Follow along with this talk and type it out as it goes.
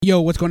Yo,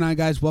 what's going on,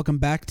 guys? Welcome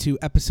back to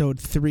episode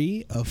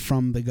 3 of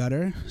From the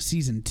Gutter,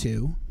 season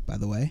 2, by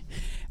the way.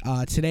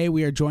 Today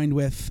we are joined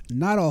with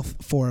not all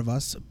 4 of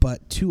us,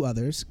 but 2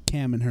 others,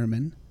 Cam and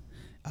Herman.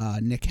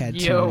 Nick had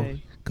to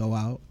go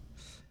out.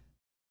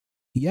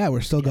 Yeah,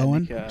 we're still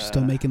going. Nick,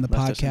 still making the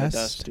podcast.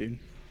 Dust, dude.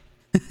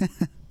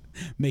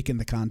 Making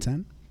the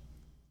content.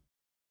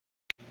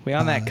 We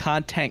on that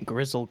content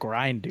grizzle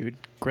grind, dude.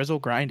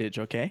 Grizzle grindage,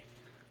 okay?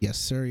 Yes,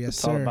 sir. Yes, That's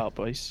sir. all about,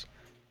 boys.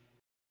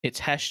 It's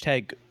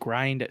hashtag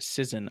grind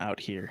season out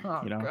here.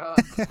 Oh, you know,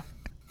 God.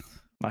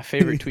 My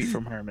favorite tweet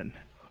from Herman.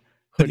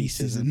 Hoodie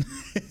season.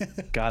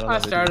 Gotta I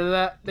love started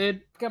that,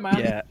 dude. Come on.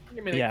 Yeah,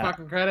 Give me the yeah.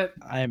 fucking credit.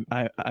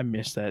 I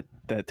missed that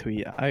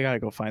tweet. I gotta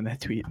go find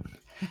that tweet.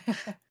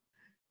 That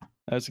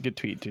was a good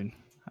tweet, dude.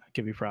 I'll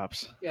give you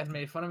props. You guys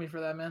made fun of me for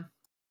that, man.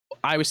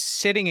 I was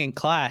sitting in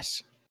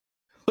class,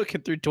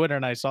 looking through Twitter,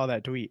 and I saw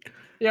that tweet.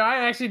 Yeah,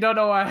 I actually don't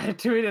know why I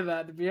tweeted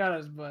that, to be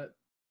honest, but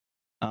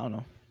I don't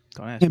know.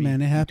 Don't ask Hey, me.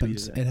 man, it You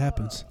happens. tweeted It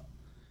happens.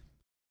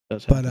 It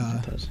does But, happen.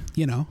 It does.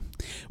 You know,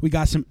 we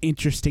got some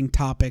interesting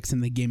topics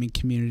in the gaming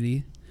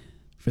community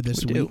for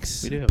this We do.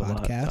 week's We do have a lot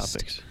of podcast.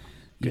 topics.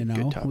 You Good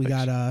know, we topics.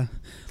 got a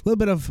little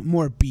bit of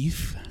more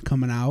beef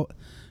coming out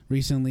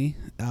recently.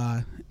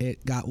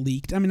 It got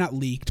leaked. I mean, not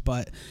leaked,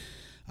 but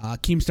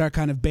Keemstar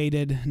kind of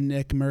baited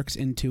Nick Merckx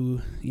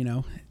into,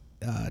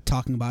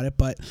 talking about it.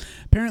 But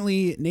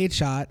apparently,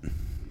 Nadeshot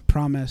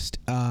promised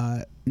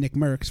Nick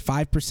Merckx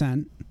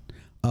 5%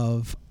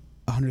 of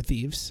 100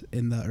 Thieves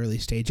in the early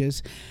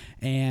stages,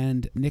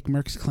 and Nick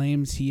Merckx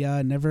claims he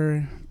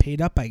never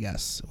paid up, I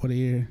guess. What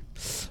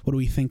are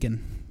we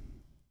thinking?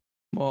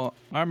 Well,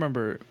 I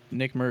remember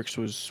Nick Merckx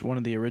was one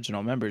of the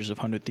original members of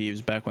 100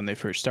 Thieves back when they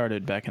first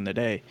started back in the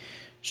day.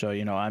 So,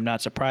 I'm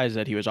not surprised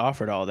that he was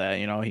offered all that.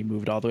 He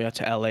moved all the way out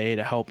to LA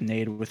to help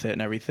Nade with it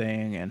and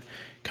everything and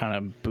kind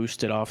of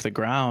boost it off the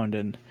ground.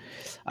 And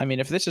I mean,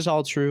 if this is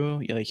all true,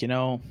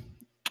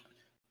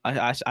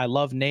 I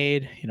love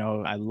Nade,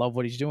 I love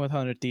what he's doing with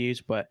 100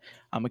 Thieves, but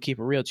I'm gonna keep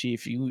it real,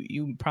 Chief.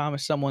 You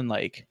promise someone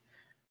like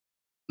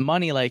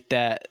money like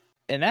that,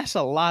 and that's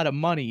a lot of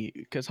money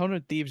because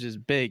 100 Thieves is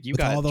big. You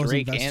With all got those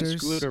Drake investors?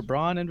 and Scooter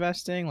Braun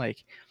investing,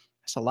 like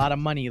that's a lot of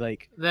money.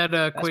 Like that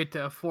equate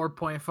to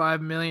 $4.5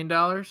 million.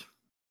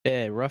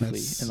 yeah, roughly,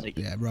 That's, and like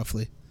yeah,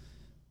 roughly.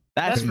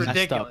 that's That's messed up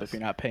ridiculous. if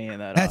you're not paying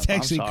that. That's off. I'm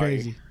actually sorry.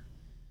 crazy.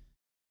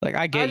 Like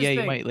I get, just you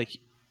think- might like.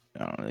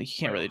 I don't know, you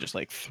can't really just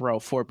like throw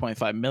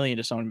 4.5 million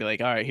to someone and be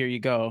like, all right, here you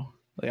go.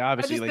 Like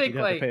obviously, just like think, you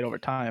have to like- pay it over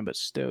time, but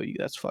still,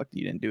 that's fucked.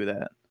 You didn't do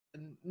that.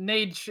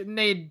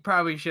 Nade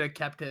probably should have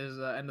kept his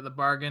end of the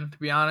bargain, to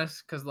be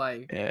honest, because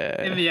like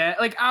Yeah. in the end,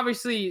 like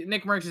obviously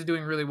Nick Merckx is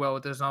doing really well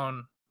with his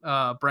own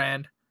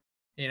brand.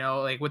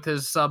 Like with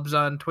his subs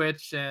on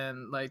Twitch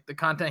and like the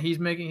content he's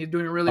making, he's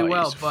doing really Oh,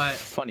 well. he's a But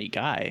funny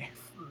guy.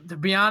 to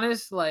be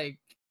honest, like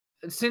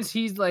since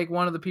he's like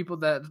one of the people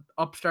that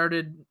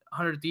upstarted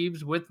 100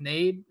 Thieves with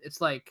Nade, it's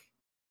like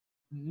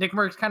Nick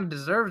Merckx kind of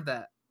deserves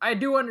that. I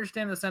do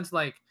understand the sense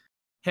like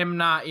him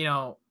not,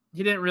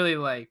 he didn't really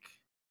like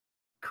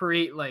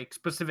create like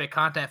specific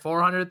content for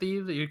 100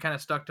 Thieves. He kind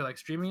of stuck to like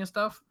streaming and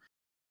stuff.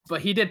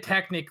 But he did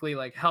technically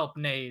like help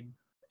Nade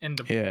in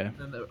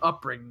the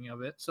upbringing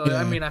of it. So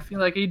Yeah. I mean, I feel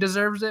like he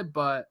deserves it,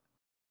 but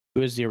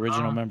Who is the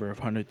original Um, member of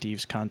 100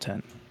 Thieves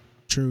content?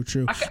 True. I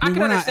mean, can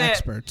we're not understand-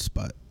 experts,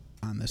 but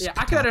on this. yeah, I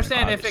topic. can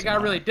understand if it obviously got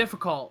not. really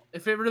difficult.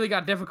 If it really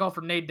got difficult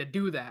for Nade to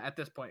do that at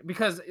this point,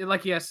 because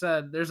like you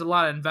said, there's a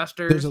lot of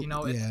investors. There's It's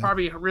yeah.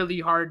 probably really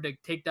hard to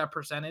take that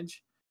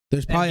percentage.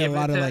 There's and probably a give it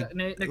lot of to like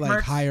Nick like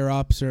Merckx. higher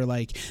ups or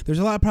like there's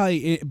a lot of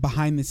probably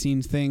behind the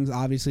scenes things,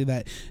 obviously,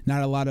 that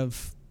not a lot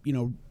of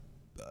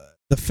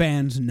the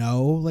fans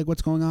know like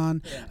what's going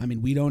on. Yeah. I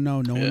mean, we don't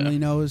know. No one really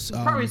knows.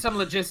 There's probably some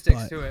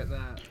logistics but- to it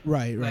that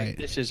Right. like,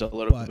 This is a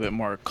little But- bit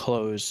more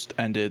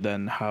closed-ended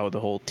than how the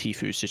whole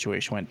Tfue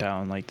situation went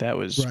down. Like that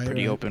was Right,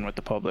 pretty right. open with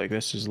the public.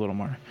 This is a little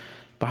more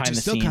behind Which the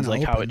is still scenes, kinda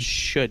like how open. it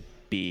should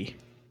be.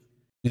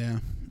 Yeah. You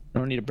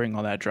don't need to bring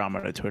all that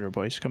drama to Twitter,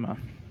 boys. Come on.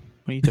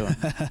 What are you doing?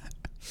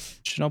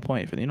 There's no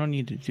point for you don't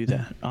need to do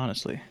that,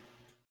 honestly.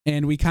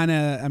 And we kind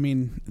of, I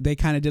mean, they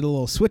kind of did a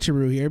little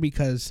switcheroo here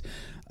because,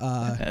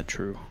 Yeah,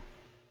 true.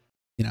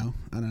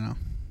 I don't know.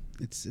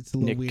 It's a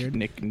little weird.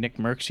 Nick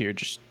Merckx here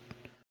just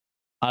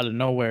out of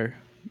nowhere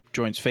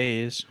joins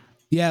FaZe.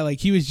 Yeah, like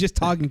he was just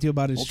talking to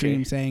about his Okay.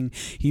 stream, saying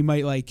he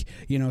might like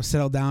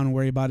settle down and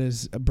worry about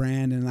his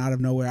brand, and out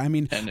of nowhere. I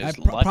mean, And I his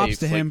props life,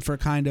 to him for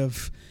kind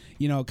of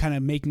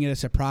making it a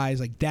surprise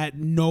like that.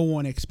 No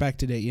one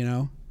expected it.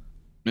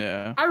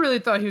 Yeah. I really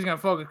thought he was gonna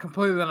focus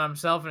completely on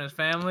himself and his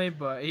family,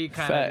 but he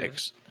kind of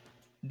Facts.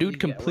 Dude Yeah,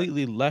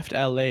 completely left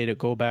LA to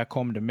go back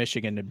home to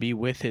Michigan to be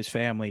with his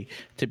family,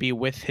 to be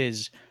with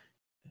his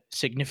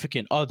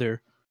significant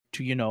other,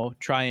 to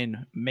try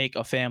and make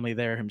a family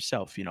there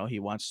himself. He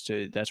wants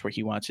to, that's where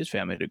he wants his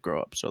family to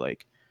grow up. So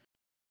like,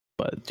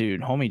 but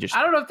dude, homie just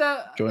I don't know if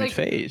that joined like,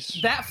 FaZe.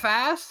 that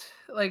fast.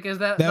 Like, is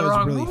that That the was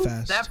wrong really move?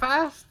 fast. That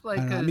fast? Like,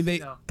 I don't know. I 'cause,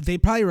 mean, they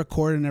probably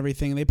recorded and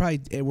everything. They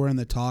probably were in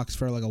the talks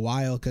for like a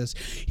while because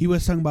he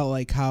was talking about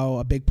like how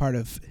a big part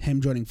of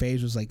him joining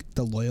FaZe was like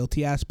the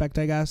loyalty aspect,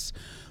 I guess.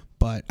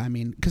 But I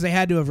mean, because they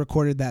had to have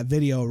recorded that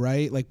video,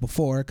 right? Like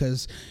before,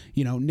 because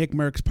Nick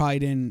Merckx probably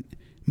didn't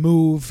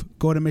move,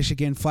 go to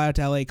Michigan, fly out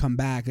to LA, come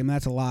back. I mean,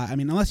 that's a lot. I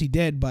mean, unless he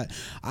did, but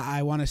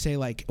I want to say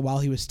like while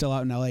he was still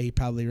out in LA, he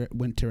probably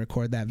went to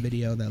record that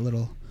video, that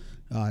little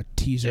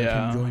teaser of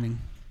him joining.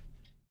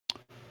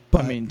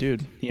 But I mean,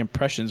 dude, the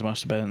impressions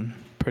must have been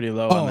pretty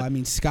low. Oh, I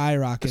mean,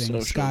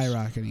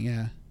 skyrocketing,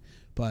 yeah.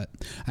 But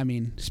I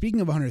mean,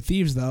 speaking of 100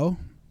 Thieves, though,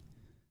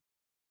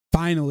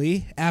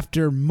 finally,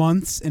 after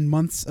months and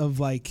months of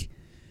like,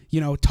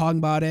 talking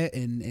about it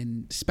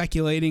and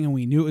speculating, and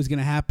we knew it was going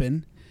to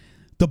happen,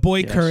 the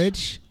boy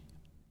Courage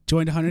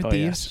joined 100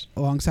 Thieves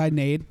alongside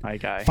Nade. My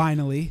guy.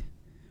 Finally,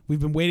 we've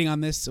been waiting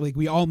on this. Like,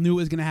 we all knew it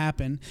was going to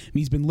happen. I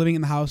mean, he's been living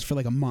in the house for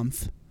like a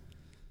month.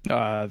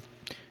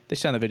 They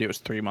said the video was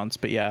 3 months,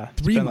 but yeah,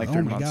 it's 3 been months. like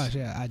 3 Oh my months.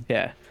 gosh,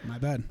 yeah. My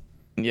bad.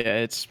 Yeah,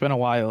 it's been a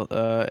while.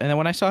 And then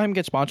when I saw him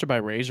get sponsored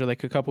by Razer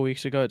like a couple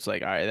weeks ago, it's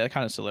like, all right, that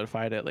kind of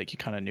solidified it. Like, you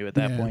kind of knew at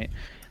that point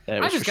that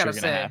it was for sure going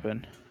to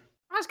happen.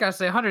 I just gotta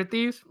say, 100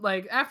 Thieves.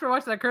 Like, after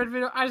watching that Courage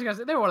video, I just gotta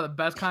say they were one of the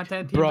best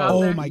content teams out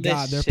there. Oh my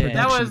god, their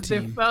production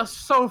team. That was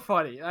so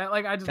funny.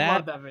 I just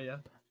loved that video.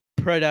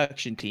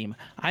 Production team.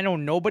 I know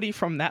nobody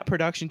from that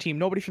production team,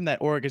 nobody from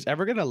that org is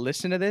ever gonna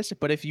listen to this,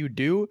 but if you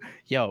do,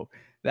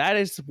 that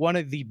is one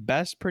of the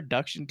best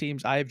production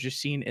teams I have just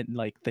seen in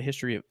like the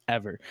history of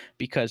ever,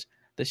 because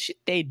the shit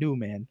they do,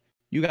 man.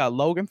 You got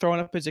Logan throwing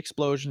up his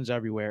explosions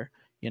everywhere,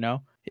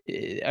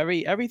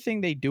 everything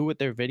they do with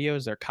their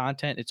videos, their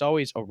content, it's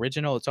always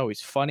original, it's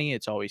always funny,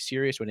 it's always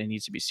serious when it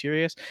needs to be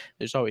serious.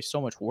 There's always so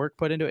much work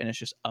put into it, and it's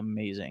just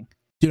amazing.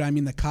 Dude, I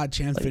mean, the COD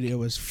Champs video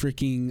was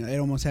freaking, it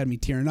almost had me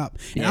tearing up.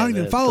 And I don't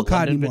even follow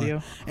COD anymore.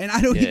 Video. And I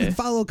don't even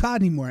follow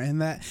COD anymore.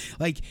 And that,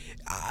 like,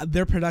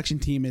 their production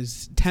team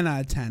is 10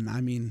 out of 10.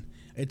 I mean,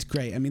 it's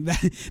great. I mean,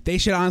 they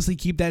should honestly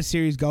keep that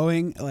series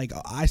going. Like,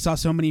 I saw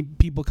so many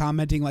people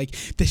commenting, like,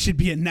 this should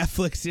be a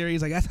Netflix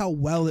series. Like, that's how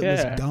well it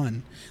was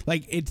done.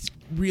 Like, it's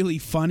really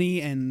funny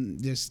and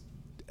just...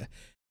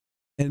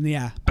 And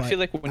I feel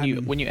like when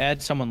you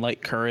add someone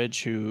like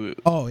Courage, who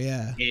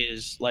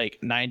is like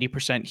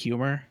 90%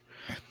 humor,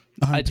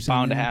 it's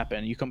bound to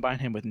happen. You combine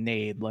him with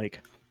Nade,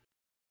 like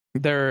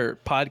their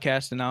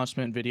podcast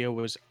announcement video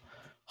was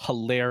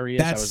hilarious.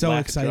 That's so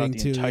exciting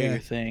too. The entire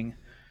thing,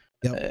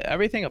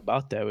 everything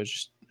about that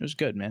was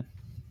good, man.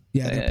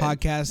 Yeah, the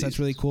podcast, that's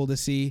really cool to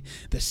see.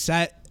 The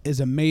set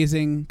is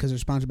amazing because they're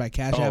sponsored by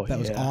Cash App. That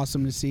was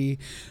awesome to see.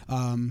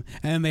 And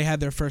then they had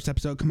their first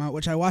episode come out,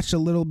 which I watched a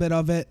little bit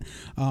of it.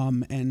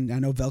 And I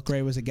know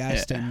Velcray was a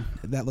guest, and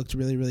that looked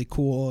really, really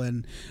cool.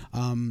 And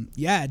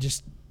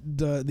just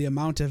the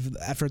amount of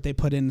effort they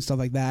put in and stuff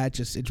like that,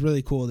 it's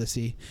really cool to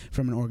see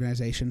from an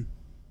organization.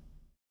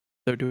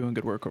 They're doing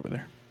good work over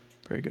there.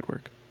 Very good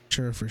work.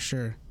 Sure, for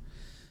sure.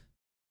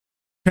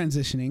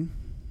 Transitioning.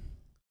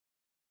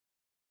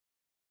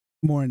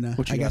 More in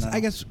I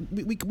guess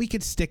we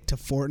could stick to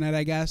Fortnite,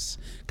 I guess,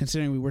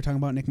 considering we were talking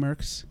about Nick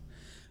Merckx.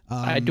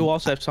 I do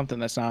also have something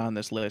that's not on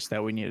this list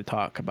that we need to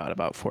talk about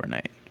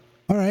Fortnite.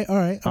 All right.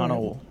 I don't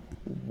know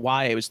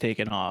why it was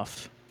taken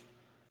off.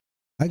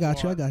 I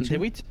got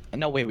you.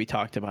 No way we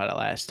talked about it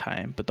last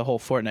time, but the whole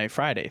Fortnite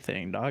Friday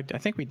thing, dog. I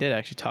think we did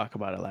actually talk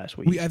about it last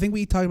week. I think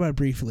we talked about it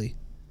briefly.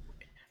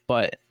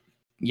 But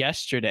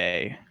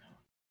yesterday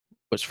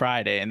was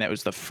Friday, and that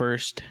was the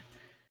first,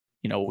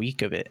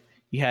 week of it.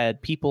 You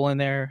had people in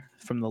there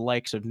from the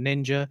likes of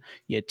Ninja.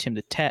 You had Tim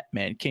the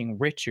Tatman, King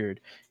Richard.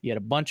 You had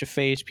a bunch of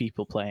FaZe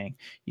people playing.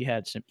 You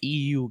had some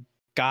EU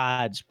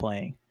gods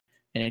playing.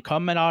 And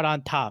coming out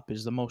on top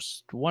is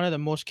one of the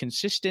most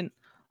consistent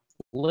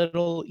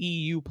little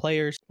EU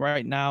players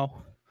right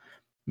now.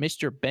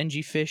 Mr.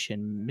 Benji Fish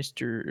and it's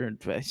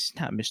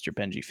not Mr.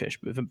 Benji Fish,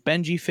 but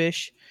Benji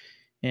Fish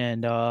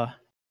and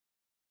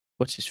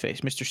what's his face?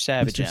 Mr.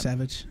 Savage. Mr.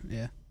 Savage,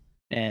 yeah.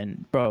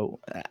 And bro,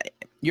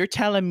 you're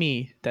telling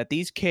me that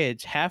these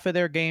kids, half of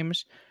their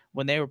games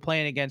when they were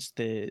playing against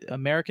the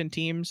American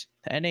teams,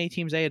 the NA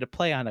teams, they had to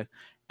play on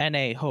a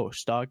NA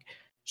host, dog.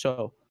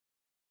 So,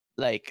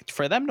 like,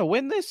 for them to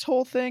win this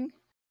whole thing,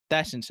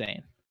 that's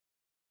insane.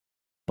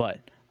 But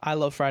I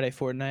love Friday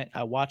Fortnite.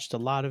 I watched a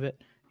lot of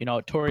it.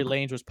 Tory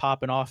Lanez was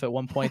popping off at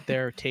one point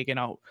there, taking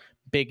out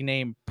big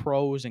name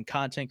pros and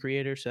content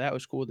creators, so that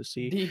was cool to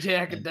see. DJ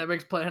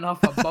Academics playing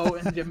off a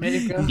boat in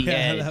Jamaica.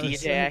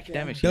 DJ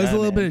Academics. There was a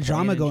little bit of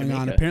drama going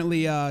on.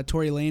 Apparently,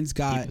 Tory Lanez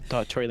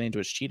thought Tory Lanez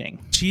was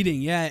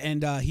cheating. Yeah,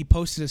 and he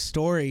posted a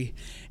story,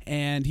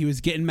 and he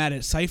was getting mad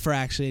at Cypher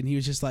actually, and he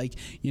was just like,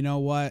 you know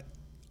what?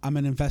 I'm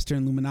an investor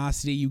in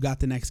Luminosity. You got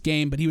the next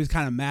game, but he was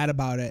kind of mad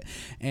about it,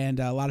 and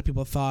a lot of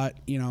people thought,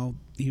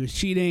 he was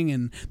cheating.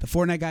 And the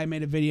Fortnite guy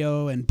made a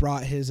video and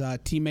brought his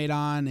teammate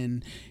on,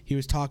 and he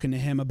was talking to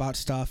him about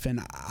stuff.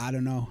 And I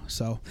don't know,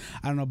 so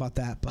I don't know about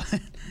that, but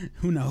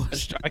who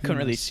knows? I couldn't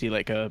really see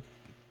like a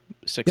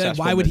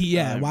successful. Why would he?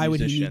 Yeah, why would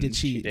he need to musician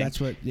cheat? cheating That's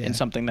what. Yeah, in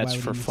something why that's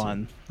would for he need to?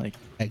 fun. Like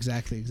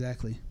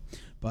Exactly.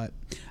 But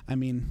I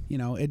mean,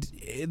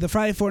 the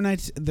Friday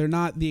Fortnites, they're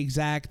not the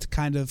exact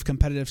kind of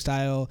competitive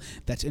style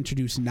that's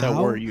introduced now.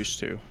 that we're used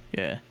to.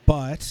 Yeah.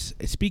 But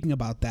speaking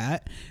about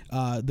that,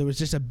 there was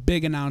just a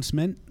big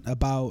announcement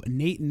about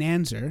Nate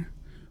Nanzer,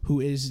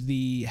 who is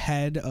the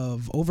head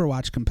of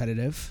Overwatch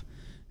Competitive,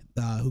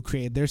 who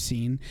created their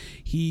scene.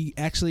 He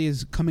actually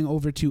is coming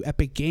over to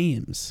Epic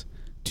Games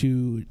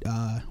to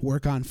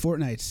work on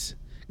Fortnite's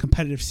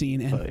competitive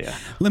scene, and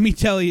let me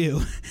tell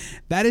you,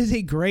 that is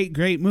a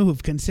great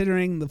move,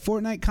 considering the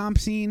Fortnite comp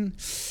scene,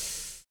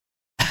 it's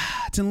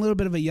in a little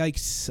bit of a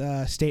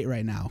yikes state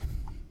right now.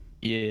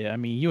 Yeah, I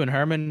mean, you and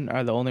Herman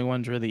are the only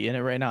ones really in it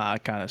right now. I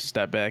kind of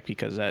step back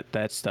because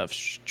that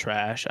stuff's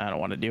trash. I don't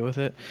want to deal with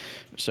it.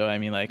 So, I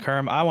mean, like,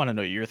 Herm, I want to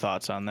know your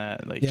thoughts on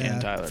that. Like,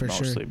 and Tyler,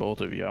 mostly, both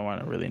of you. I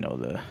want to really know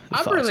the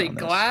I'm thoughts really on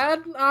this.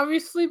 glad,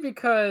 obviously,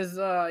 because,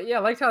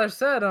 like Tyler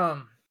said,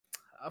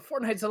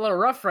 Fortnite's a little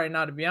rough right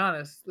now, to be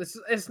honest.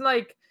 It's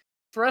like,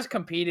 for us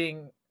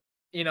competing,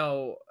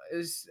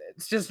 it's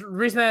just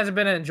recently hasn't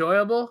been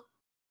enjoyable.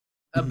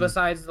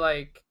 Besides,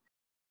 like,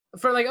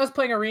 for like us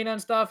playing arena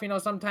and stuff,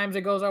 sometimes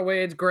it goes our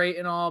way, it's great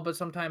and all, but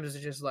sometimes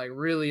it's just like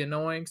really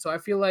annoying. So I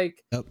feel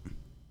like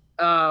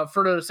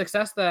for the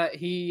success that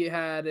he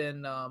had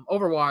in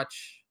Overwatch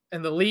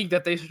and the league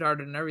that they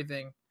started and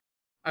everything,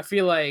 I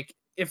feel like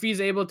if he's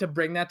able to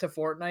bring that to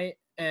Fortnite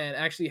and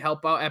actually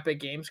help out Epic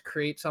Games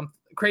create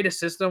a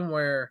system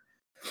where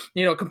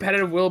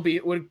competitive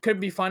could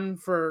be fun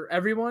for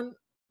everyone,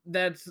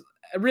 that's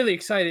really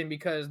exciting,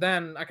 because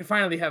then I could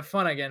finally have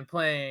fun again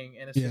playing,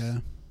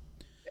 and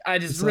I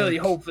just really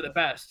hope for the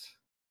best.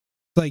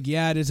 Like,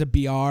 it is a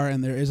BR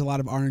and there is a lot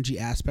of RNG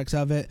aspects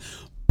of it,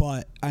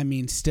 but I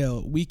mean,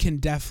 still, we can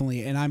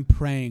definitely, and I'm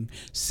praying,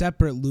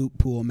 separate loot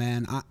pool,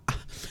 man.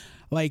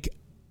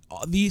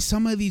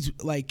 Some of these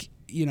like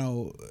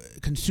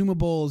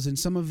consumables and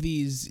some of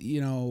these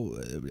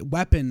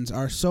weapons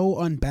are so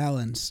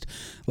unbalanced.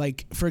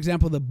 Like, for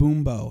example, the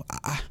boom bow.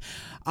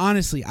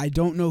 Honestly, I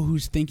don't know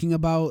who's thinking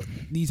about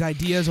these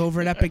ideas over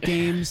at Epic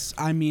Games.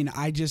 I mean,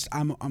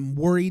 I'm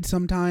worried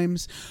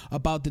sometimes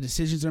about the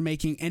decisions they're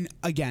making. And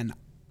again,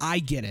 I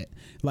get it.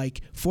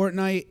 Like,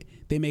 Fortnite,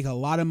 they make a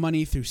lot of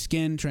money through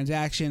skin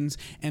transactions,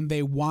 and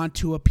they want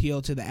to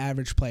appeal to the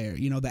average player.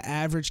 The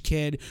average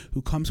kid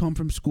who comes home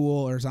from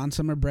school or is on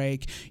summer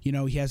break, he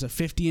has a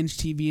 50-inch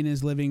TV in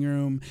his living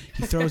room.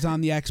 He throws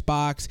on the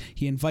Xbox.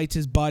 He invites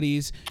his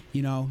buddies.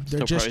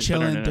 They're just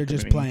chilling. They're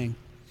just playing.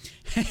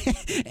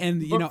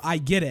 And I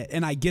get it,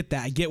 and I get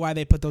that. I get why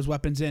they put those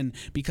weapons in,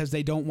 because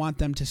they don't want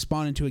them to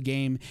spawn into a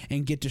game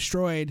and get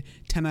destroyed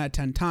 10 out of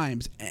 10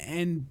 times.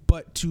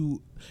 But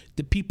to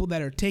the people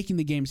that are taking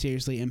the game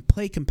seriously and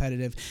play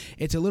competitive,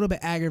 it's a little bit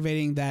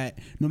aggravating that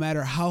no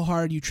matter how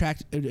hard you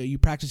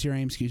practice your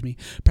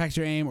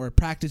aim, or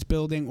practice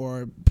building,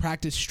 or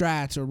practice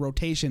strats or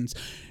rotations,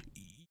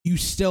 you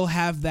still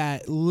have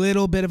that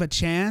little bit of a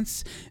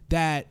chance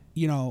that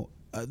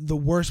the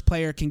worst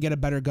player can get a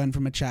better gun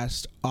from a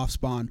chest off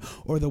spawn,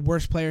 or the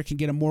worst player can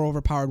get a more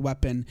overpowered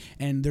weapon,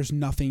 and there's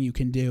nothing you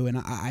can do. And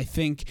I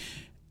think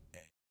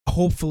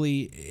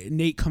hopefully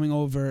Nate coming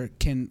over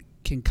can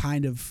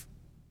kind of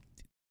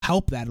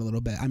help that a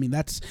little bit. I mean,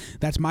 that's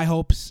my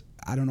hopes.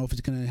 I don't know if it's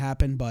going to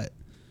happen, but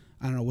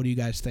I don't know. What do you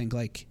guys think?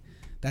 Like,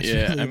 that's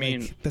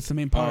that's the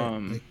main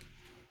part.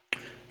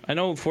 I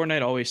know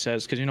Fortnite always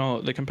says, because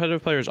the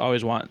competitive players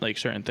always want like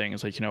certain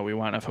things, like we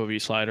want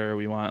FOV slider,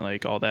 we want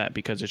like all that,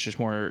 because it's just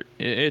more,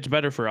 it's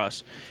better for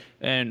us.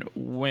 And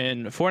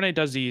when Fortnite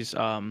does these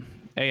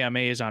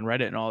AMAs on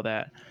Reddit and all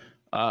that,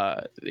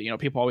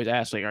 people always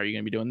ask, like, are you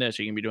gonna be doing this,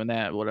 are you gonna be doing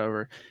that,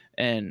 whatever.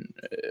 And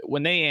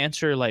when they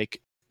answer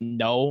like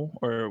no,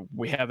 or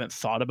we haven't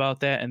thought about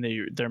that, and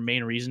their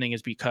main reasoning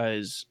is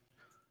because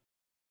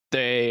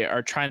they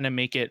are trying to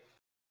make it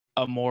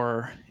a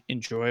more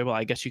enjoyable,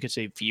 I guess you could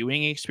say,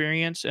 viewing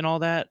experience and all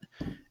that,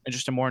 and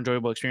just a more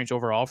enjoyable experience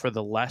overall for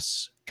the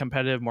less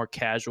competitive, more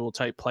casual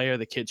type player,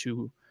 the kids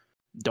who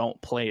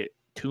don't play it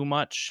too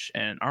much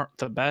and aren't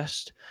the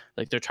best.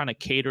 Like, they're trying to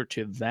cater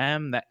to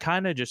them. That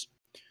kind of just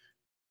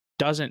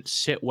doesn't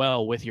sit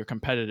well with your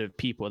competitive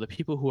people, the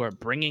people who are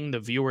bringing the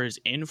viewers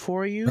in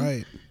for you.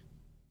 Right.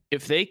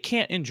 If they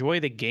can't enjoy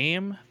the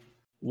game,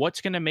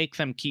 what's going to make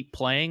them keep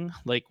playing,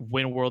 like,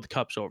 when World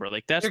Cup's over?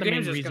 Like, that's the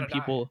main reason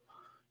people...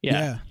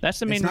 Yeah, that's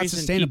the main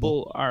reason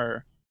people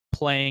are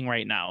playing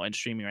right now and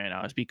streaming right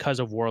now, is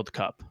because of World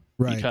Cup.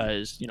 Right.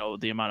 Because,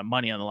 the amount of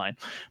money on the line.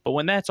 But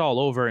when that's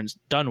all over and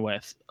done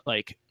with,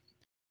 like,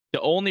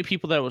 the only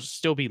people that will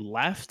still be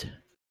left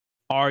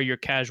are your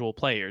casual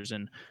players.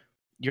 And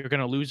you're going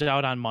to lose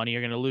out on money.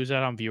 You're going to lose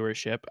out on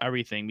viewership,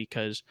 everything,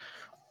 because...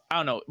 I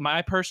don't know.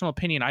 My personal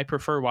opinion, I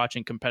prefer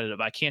watching competitive.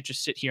 I can't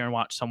just sit here and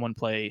watch someone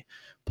play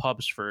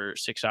pubs for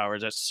 6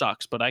 hours. That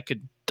sucks. But I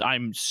could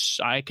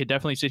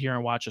definitely sit here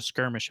and watch a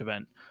skirmish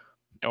event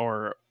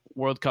or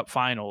World Cup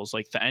finals.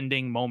 Like, the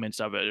ending moments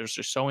of it is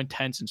just so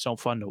intense and so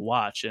fun to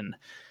watch. And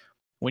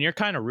when you're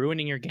kind of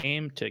ruining your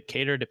game to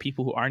cater to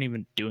people who aren't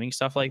even doing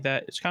stuff like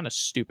that, it's kind of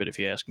stupid if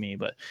you ask me.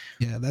 But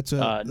yeah,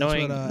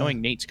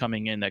 knowing Nate's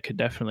coming in, that could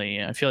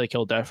definitely, I feel like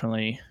he'll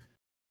definitely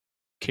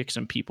kick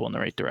some people in the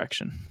right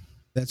direction.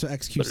 That's what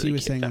XQC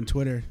was saying on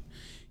Twitter.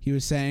 He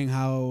was saying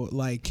how,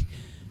 like,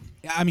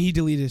 I mean, he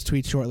deleted his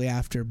tweet shortly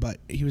after, but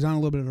he was on a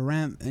little bit of a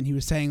rant, and he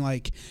was saying,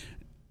 like,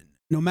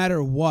 no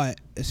matter what,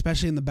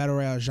 especially in the Battle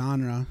Royale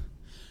genre,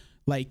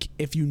 like,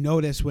 if you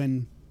notice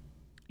when,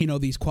 you know,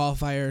 these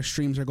qualifier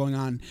streams are going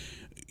on,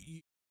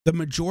 the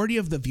majority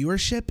of the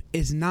viewership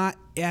is not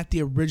at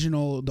the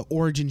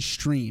origin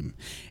stream.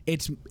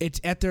 It's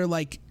at their,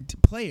 like,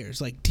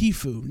 players, like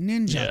Tfue,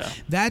 Ninja. Yeah.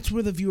 That's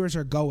where the viewers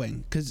are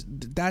going, because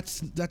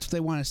that's what they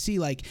want to see.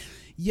 Like,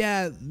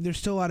 yeah, there's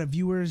still a lot of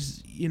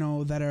viewers, you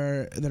know, that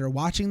are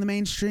watching the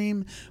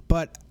mainstream,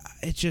 but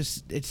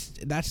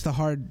that's the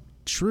hard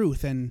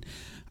truth. And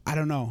I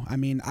don't know. I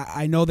mean,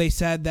 I know they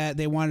said that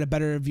they wanted a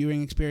better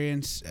viewing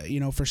experience, you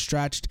know, for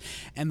Stretched.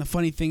 And the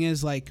funny thing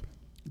is, like,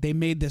 they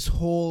made this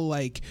whole,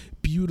 like,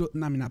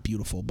 I mean, not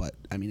beautiful, but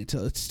I mean,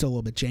 it's still a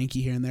little bit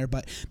janky here and there,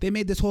 but they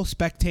made this whole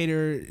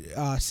spectator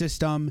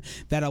system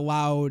that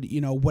allowed, you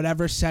know,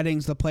 whatever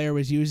settings the player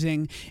was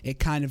using, it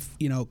kind of,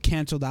 you know,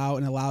 canceled out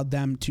and allowed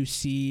them to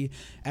see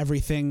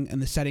everything in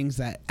the settings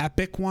that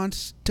Epic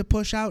wants to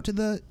push out to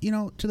the, you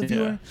know, to the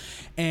viewer.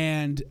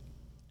 And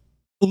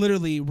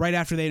literally right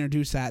after they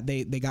introduced that,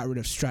 they got rid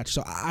of Stretch.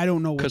 So I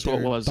don't know what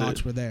their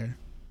thoughts were there.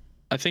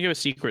 I think it was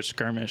Secret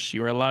Skirmish.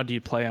 You were allowed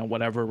to play on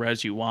whatever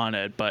res you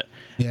wanted, but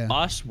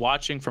us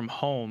watching from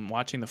home,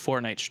 watching the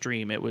Fortnite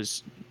stream, it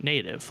was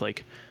native.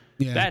 Like,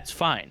 that's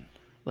fine.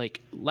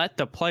 Like, let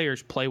the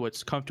players play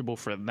what's comfortable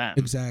for them.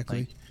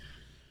 Exactly. Like,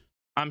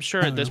 I'm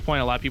sure at this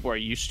point a lot of people are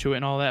used to it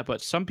and all that,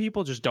 but some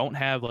people just don't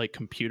have, like,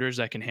 computers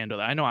that can handle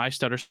that. I know I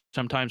stutter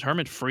sometimes.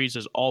 Herman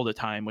freezes all the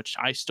time, which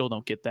I still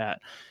don't get that.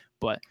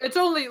 But it's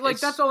only like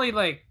that's only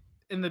like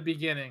in the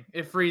beginning.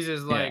 It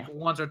freezes like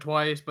once or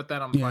twice, but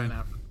then I'm fine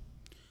after.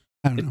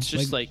 I don't know. It's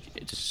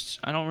just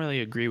I don't really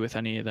agree with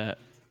any of that.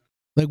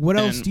 Like, what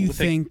else do you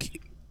think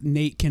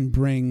Nate can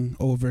bring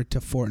over to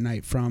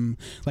Fortnite from,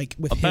 like,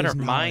 with a his better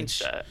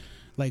knowledge? mindset?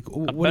 Like,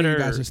 what are you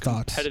guys'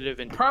 thoughts?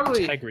 Competitive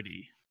Probably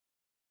integrity.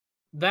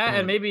 That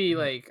and maybe,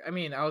 like, I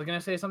mean, I was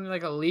gonna say something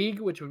like a league,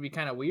 which would be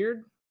kind of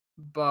weird,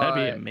 but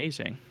that'd be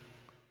amazing.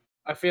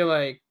 I feel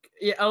like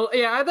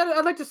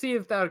I'd like to see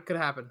if that could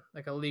happen,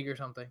 like a league or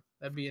something.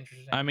 That'd be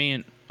interesting. I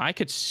mean, I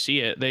could see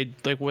it. They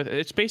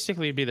it's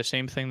basically be the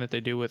same thing that they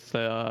do with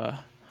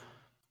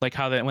like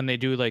how when they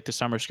do like the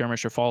summer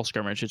skirmish or fall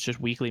skirmish. It's just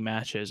weekly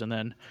matches, and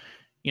then,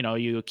 you know,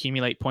 you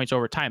accumulate points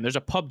over time. There's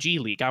a PUBG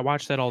league. I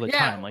watch that all the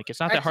time. Like, it's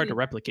not that hard to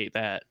replicate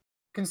that.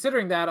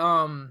 Considering that,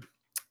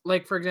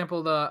 like, for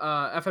example, the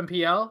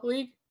FMPL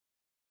league,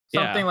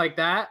 something like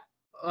that,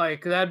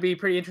 like, that'd be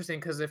pretty interesting,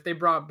 because if they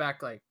brought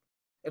back, like,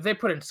 if they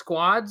put in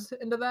squads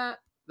into that,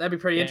 that'd be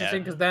pretty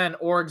interesting, because then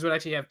orgs would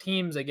actually have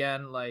teams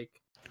again, like,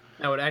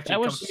 that would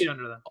actually compete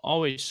under them.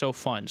 Always so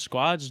fun.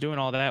 Squads doing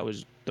all that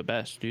was the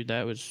best, dude.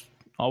 That was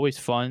always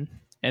fun,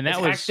 and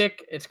that was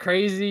hectic. It's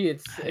crazy.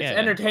 It's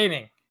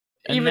entertaining,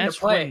 and even that's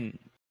to play. When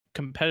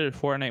competitive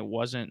Fortnite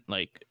wasn't,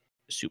 like,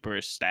 super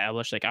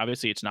established. Like,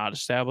 obviously it's not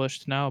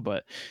established now,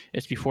 but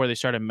it's before they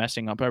started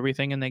messing up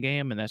everything in the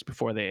game, and that's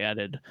before they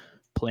added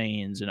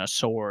planes and a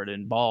sword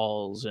and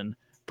balls and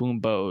boom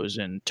bows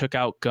and took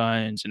out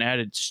guns and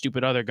added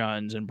stupid other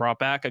guns and brought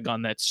back a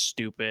gun that's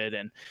stupid.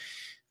 And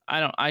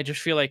I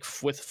just feel like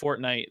with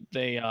Fortnite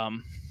they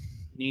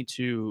need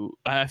to,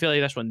 I feel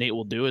like that's what Nate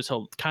will do, is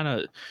he'll kind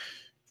of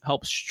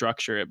help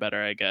structure it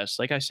better, I guess.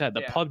 Like I said,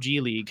 the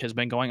PUBG League has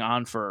been going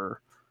on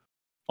for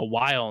a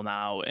while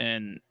now,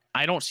 and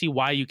I don't see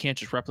why you can't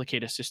just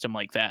replicate a system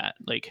like that.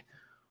 Like,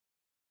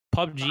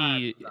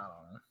 PUBG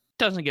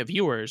doesn't get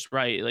viewers,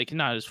 right? Like,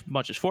 not as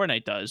much as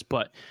Fortnite does,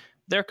 but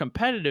their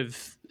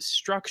competitive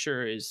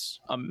structure is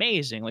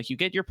amazing. Like, you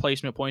get your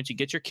placement points, you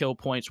get your kill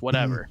points,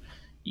 whatever.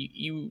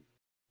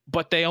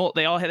 But they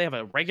have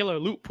a regular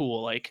loot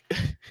pool. Like,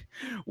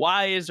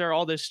 why is there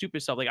all this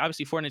stupid stuff? Like,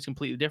 obviously Fortnite's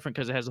completely different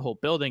because it has the whole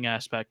building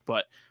aspect,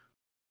 but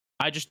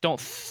I just don't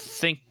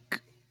think,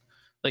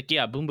 like,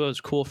 Boombo is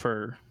cool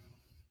for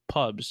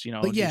pubs, you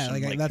know. But yeah,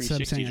 like that's what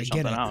I'm saying. I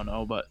get it. I don't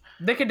know, but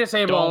they could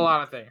disable a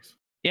lot of things.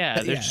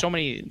 Yeah, there's so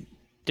many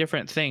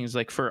different things.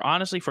 Like,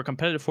 honestly, for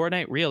competitive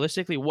Fortnite,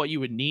 realistically, what you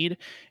would need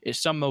is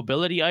some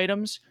mobility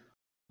items,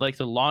 like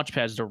the launch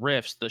pads, the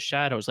rifts, the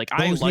shadows. Like,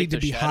 those I like need to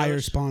be shadows.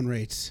 Higher spawn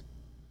rates.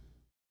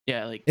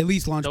 Yeah, like at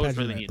least launch pad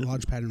really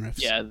and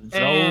rifts. Yeah, those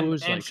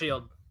and like,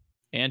 shield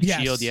and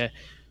shield. Yeah,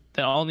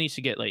 that all needs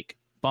to get, like,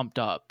 bumped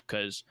up,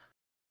 because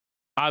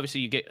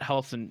obviously you get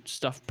health and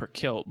stuff per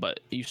kill, but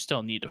you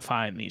still need to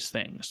find these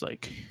things.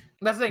 Like,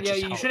 that's the thing. Yeah,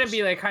 you shouldn't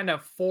be, like, kind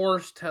of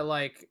forced to,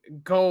 like,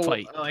 go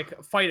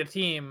fight a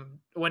team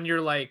when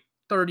you're, like,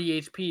 30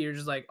 HP. You're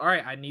just like, all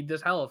right, I need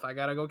this health. I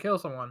gotta go kill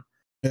someone.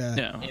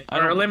 Yeah,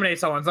 or eliminate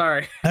someone.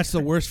 Sorry. That's the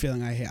worst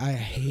feeling. I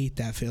hate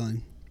that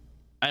feeling.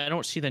 I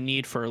don't see the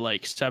need for,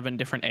 like, 7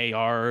 different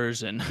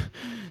ARs and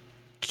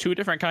 2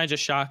 different kinds of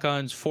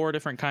shotguns, 4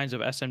 different kinds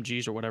of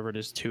SMGs or whatever it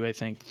is, 2, I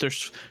think.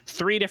 There's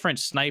 3 different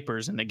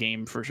snipers in the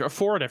game for sure.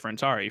 4 different,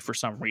 sorry, for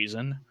some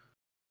reason.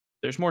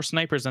 There's more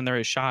snipers than there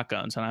is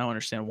shotguns, and I don't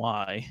understand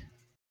why.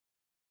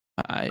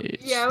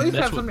 Yeah, at least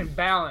have something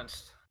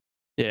balanced.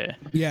 Yeah.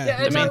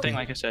 Yeah. The main thing,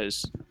 like I said,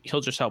 is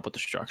he'll just help with the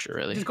structure,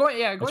 really. Just going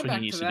back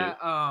to that,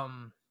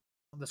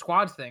 the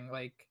squads thing,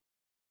 like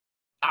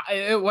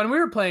when we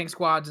were playing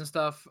squads and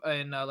stuff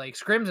and like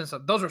scrims and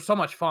stuff, those were so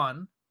much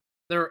fun.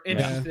 They're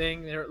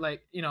interesting. They're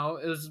like, you know,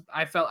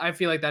 I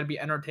feel like that'd be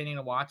entertaining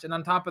to watch. And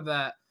on top of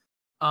that,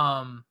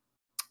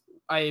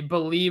 I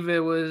believe it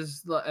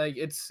was like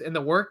it's in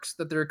the works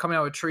that they're coming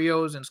out with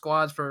trios and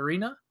squads for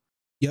Arena.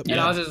 Yep. And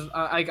I was just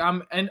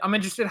I'm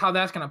interested how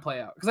that's gonna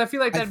play out because I feel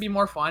like that'd be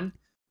more fun.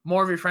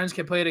 More of your friends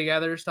can play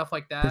together, stuff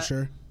like that. For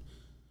sure.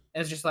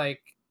 And it's just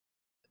like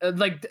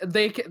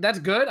that's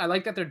good. I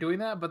like that they're doing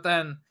that, but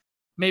then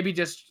maybe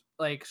just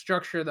like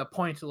structure the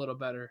points a little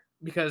better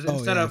because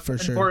instead of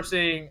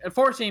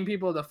forcing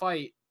people to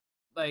fight,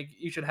 like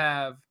you should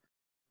have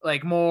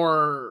like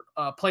more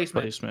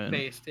placement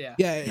based. Yeah.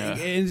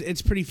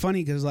 It's pretty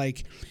funny because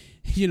like,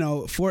 you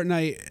know,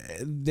 Fortnite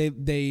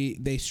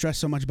they stress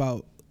so much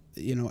about,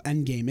 you know,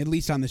 end game, at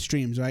least on the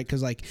streams, right?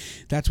 Because like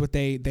that's what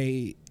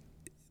they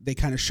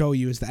kind of show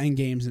you is the end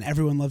games, and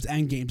everyone loves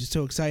end games. It's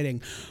so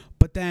exciting.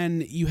 But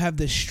then you have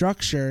this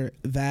structure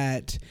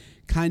that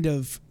kind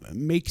of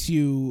makes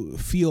you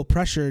feel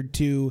pressured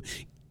to,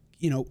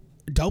 you know,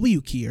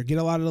 W key or get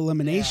a lot of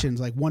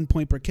eliminations, like 1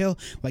 point per kill.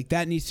 Like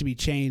that needs to be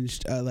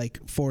changed, like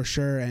for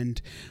sure.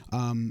 And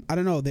I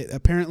don't know.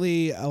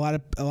 Apparently, a lot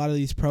of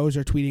these pros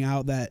are tweeting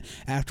out that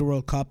after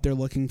World Cup they're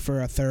looking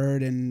for a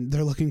 3rd and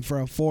they're looking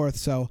for a 4th.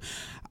 So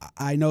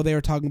I know they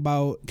were talking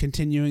about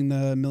continuing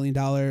the $1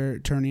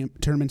 million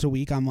tournaments a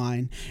week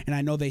online, and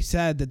I know they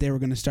said that they were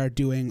going to start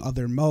doing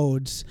other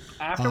modes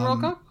after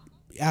World Cup.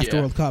 After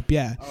World Cup,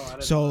 yeah.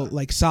 So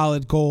like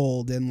solid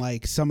gold and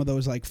like some of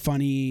those like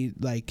funny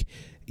like,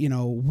 you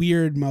know,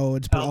 weird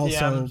modes, but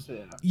LTMs,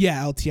 also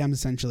LTMs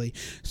essentially.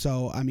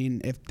 So I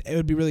mean, if it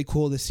would be really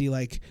cool to see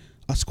like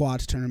a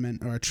squads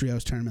tournament or a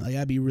trios tournament, like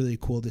that'd be really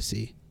cool to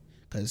see.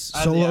 Because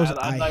solos,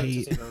 I'd like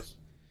hate. To see those.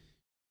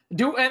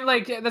 And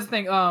like that's the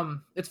thing.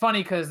 It's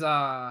funny because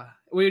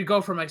we would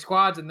go from like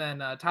squads, and then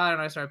Tyler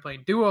and I started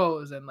playing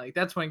duos, and like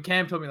that's when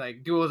Cam told me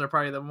like duos are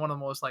probably one of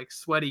the most like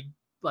sweaty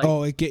like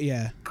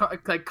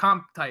like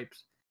comp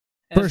types.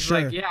 And for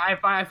sure. Like,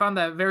 I found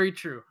that very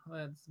true.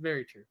 That's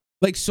very true.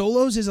 Like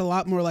solos is a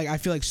lot more like I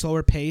feel like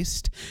slower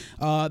paced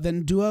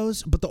than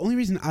duos, but the only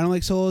reason I don't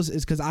like solos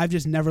is because I've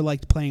just never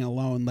liked playing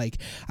alone. Like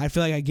I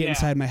feel like I get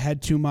inside my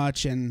head too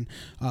much, and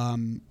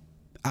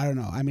I don't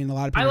know. I mean, a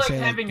lot of people say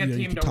having like, a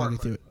team to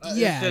work with.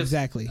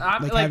 Exactly.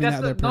 Like having that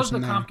other person those are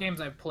the comp games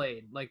I've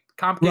played. Like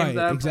comp games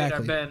that I've played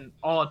have been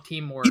all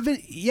teamwork.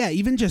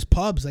 Even just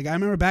pubs. Like I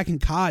remember back in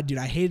COD, dude,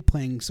 I hated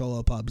playing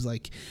solo pubs.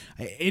 Like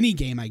any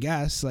game, I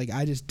guess. Like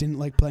I just didn't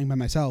like playing by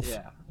myself.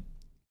 Yeah.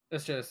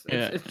 It's just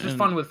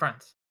fun with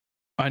friends.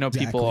 I know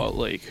people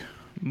like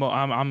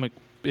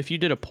if you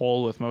did a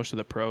poll with most of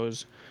the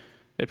pros,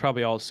 they'd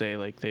probably all say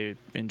like they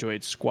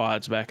enjoyed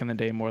squads back in the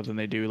day more than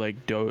they do like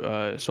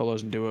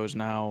solos and duos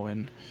now,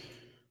 and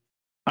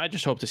I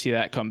just hope to see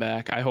that come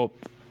back. I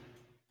hope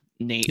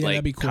Nate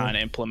kind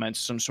of implements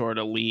some sort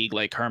of league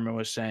like Herman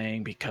was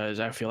saying,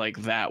 because I feel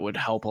like that would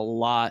help a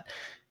lot.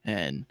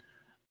 And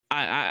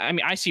I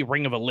mean, I see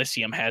Ring of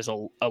Elysium has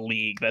a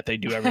league that they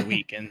do every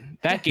week, and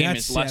that game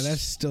is less.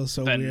 That's still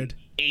so than weird.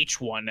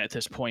 H1 at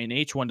this point.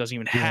 H1 doesn't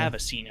even have a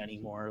scene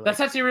anymore. Like, that's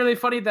actually really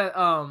funny that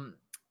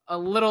a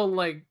little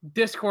like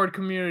Discord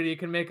community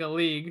can make a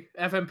league.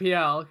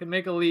 FMPL can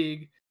make a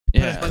league.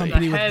 Yeah, a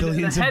company with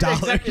billions of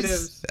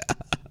dollars.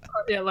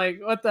 Yeah, like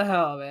what the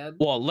hell, man?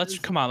 Well,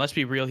 let's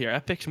be real here.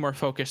 Epic's more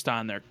focused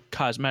on their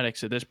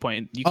cosmetics at this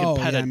point. You can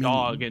pet a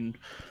dog, and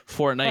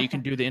Fortnite you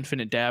can do the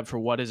infinite dab for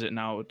what is it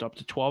now, up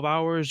to 12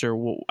 hours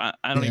or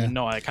I don't even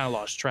know. I kind of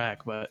lost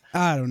track, but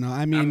I don't know.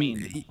 I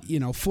mean, you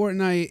know,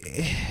 Fortnite,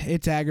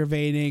 it's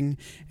aggravating,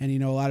 and you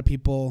know, a lot of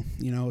people,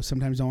 you know,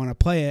 sometimes don't want to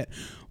play it.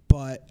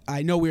 But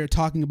I know we were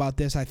talking about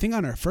this, I think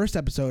on our first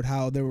episode,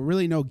 how there were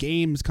really no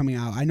games coming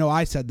out. I know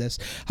I said this,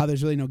 how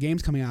there's really no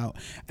games coming out.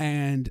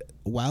 And,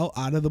 well,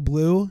 out of the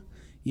blue,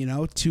 you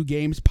know, 2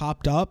 games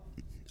popped up.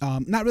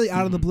 Not really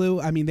out of the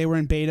blue. I mean, they were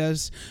in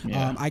betas.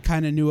 Yeah. I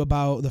kind of knew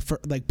about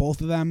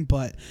both of them,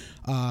 but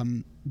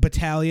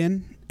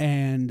Battalion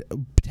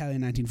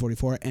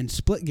 1944 and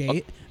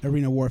Splitgate,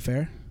 Arena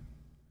Warfare.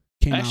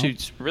 Actually,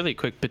 it's really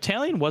quick.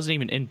 Battalion wasn't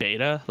even in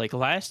beta. Like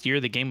last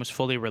year, the game was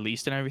fully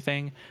released and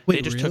everything.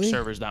 They just took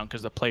servers down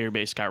because the player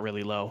base got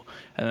really low,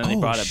 and then they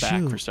brought it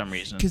back for some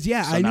reason. Because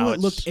I knew it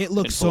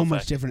looked so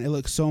much different. It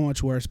looked so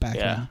much worse back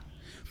then.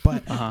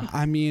 But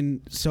I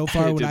mean, so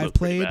far what I've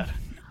played,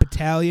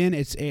 Battalion,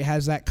 it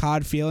has that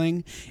COD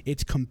feeling.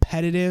 It's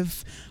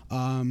competitive.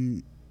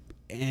 And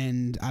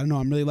I don't know,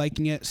 I'm really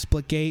liking it.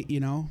 Splitgate, you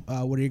know,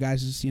 what are your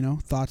guys'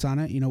 thoughts on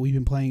it? You know, we've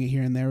been playing it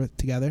here and there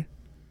together.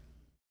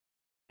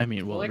 I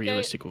mean, well, Splitgate?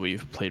 realistically,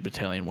 we've played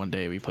Battalion one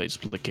day, we played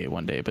Splitgate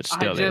one day, but I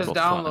still, they're just both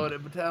fun.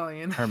 downloaded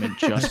Battalion. Herman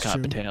just That's got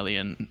true.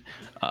 Battalion.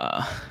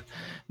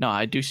 No,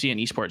 I do see an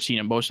esports scene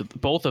in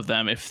both of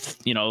them. If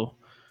you know,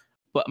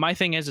 but my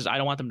thing is I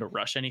don't want them to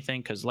rush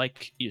anything because,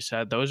 like you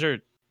said, those are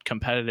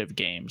competitive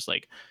games.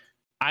 Like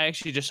I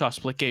actually just saw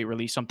Splitgate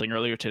release something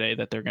earlier today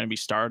that they're going to be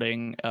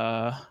starting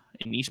an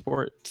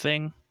esport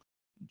thing,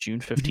 June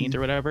 15th or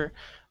whatever.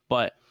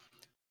 But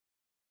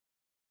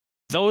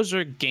those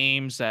are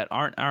games that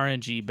aren't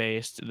RNG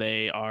based.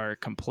 They are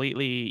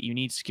completely, you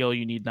need skill,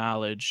 you need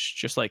knowledge,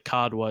 just like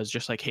COD was,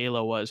 just like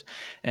Halo was.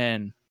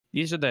 And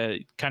these are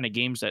the kind of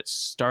games that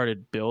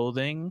started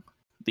building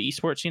the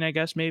esports scene, I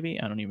guess, maybe.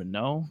 I don't even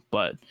know.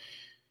 But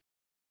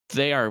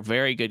they are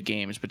very good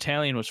games.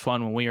 Battalion was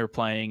fun when we were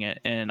playing it.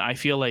 And I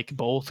feel like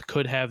both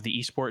could have the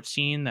esports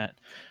scene that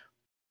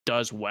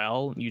does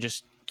well. You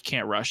just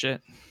can't rush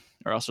it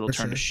or else it'll For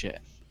turn to sure.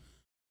 shit.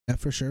 Yeah,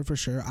 for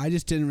sure. I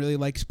just didn't really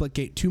like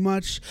Splitgate too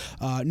much.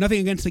 Nothing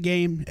against the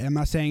game. I'm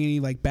not saying any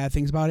like bad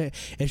things about it.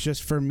 It's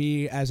just for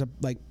me as a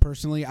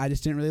personally, I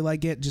just didn't really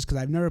like it just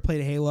because I've never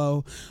played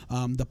Halo.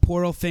 The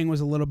portal thing was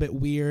a little bit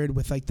weird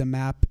with like the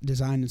map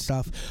design and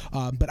stuff.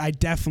 But I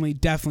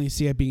definitely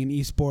see it being an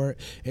esport.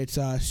 It's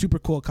a super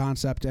cool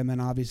concept. And then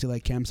obviously,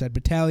 like Cam said,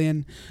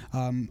 Battalion.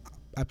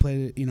 I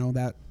played it,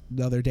 that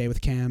the other day with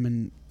Cam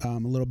and a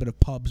little bit of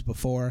pubs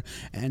before.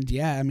 And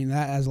yeah, I mean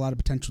that has a lot of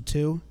potential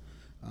too.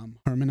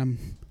 Herman,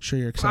 I'm sure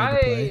you're excited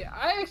to play.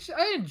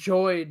 I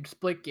enjoyed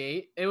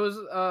Splitgate. It was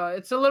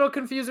it's a little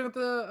confusing with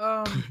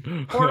the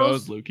That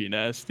portals. was Lukey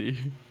nasty.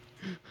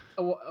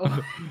 Oh,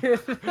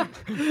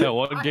 That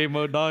one game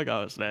mode, dog,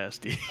 I was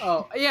nasty.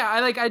 oh yeah,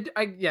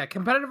 I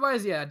competitive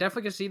wise, yeah,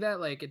 definitely can see that.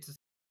 Like it's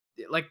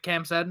like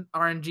Cam said,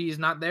 RNG is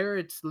not there.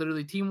 It's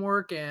literally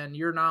teamwork and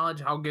your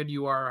knowledge, how good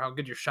you are, how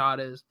good your shot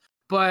is.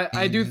 But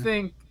I do Yeah.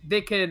 think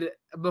they could,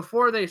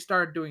 before they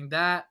start doing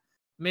that,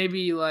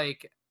 maybe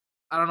like,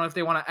 I don't know if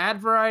they want to add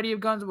variety of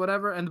guns or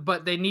whatever,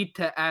 but they need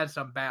to add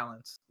some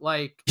balance.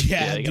 Like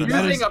Yeah, they dude, gotta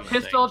that using is, a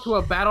pistol to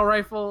a battle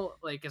rifle,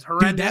 like is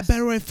horrendous. dude, that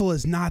battle rifle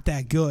is not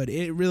that good.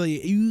 It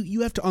really, you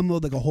have to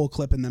unload like a whole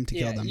clip in them to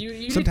kill them. You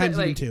need Sometimes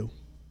to, even like, two.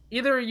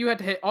 either you have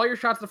to hit all your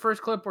shots the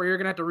first clip, or you're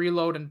gonna have to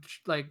reload and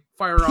like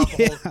fire off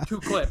a whole Yeah. 2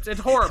 clips. It's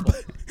horrible.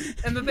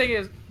 And the thing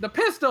is, the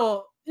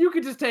pistol, you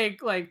could just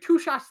take like 2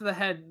 shots to the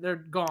head, they're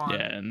gone.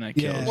 Yeah, and that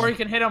Yeah. kills. Or you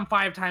can hit them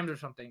 5 times or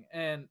something,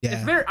 and it's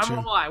Yeah, very. I'm true.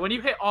 not gonna lie. When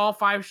you hit all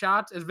 5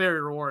 shots, it's very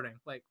rewarding.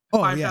 Like Oh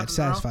 5 yeah, shots it's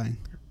in a row. satisfying.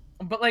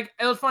 But like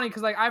it was funny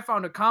because like I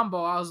found a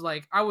combo.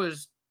 I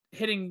was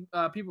hitting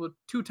people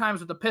 2 times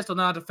with the pistol,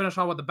 now I have to finish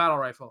off with the battle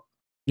rifle.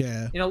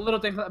 Yeah, Little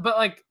things, but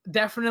like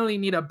definitely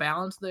need a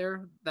balance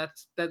there. That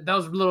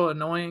was a little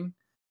annoying.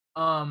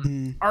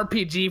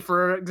 RPG,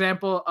 for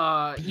example,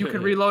 you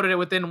can reload it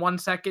within 1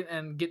 second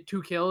and get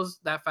 2 kills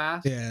that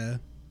fast. yeah.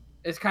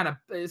 It's kind of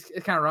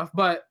rough,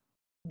 but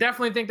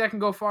definitely think that can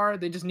go far.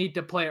 They just need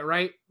to play it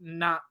right,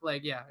 not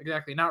like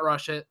exactly, not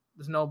rush it.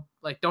 There's no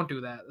don't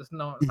do that. It's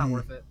not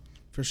worth it.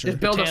 For sure.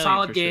 Just build a Battalion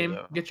solid for sure, game,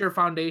 though. get your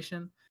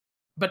foundation.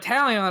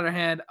 Battalion, on the other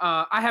hand,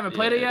 I haven't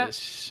played it yet.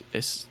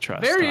 It's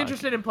trust. Very dog.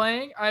 interested in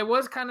playing. I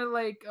was kind of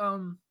like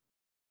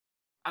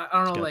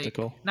I don't know,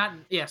 Skeptical.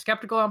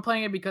 skeptical on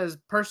playing it because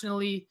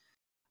personally,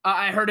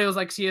 I heard it was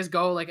like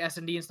CS:GO, like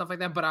S&D and stuff like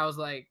that. But I was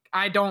like,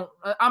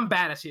 I'm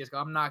bad at CS:GO.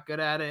 I'm not good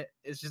at it.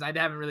 It's just I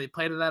haven't really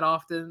played it that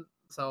often,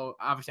 so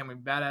obviously I'm gonna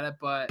be bad at it.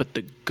 But But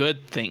the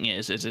good thing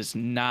is it's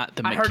not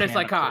the. I heard it's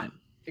like mechanical- COD.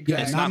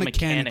 Yeah, It's not not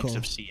mechanics mechanical.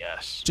 of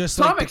CS. Just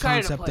So like I'm the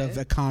excited to concept play of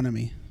it.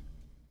 economy.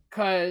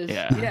 Cause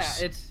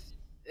Yes.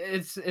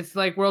 it's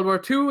like World War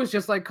II. It's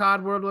just like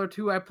COD World War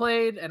II. I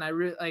played and I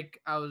really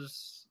I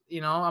was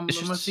I'm It's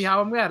gonna just- see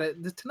how I'm at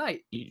it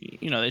tonight.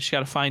 You know, they just got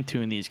to fine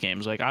tune these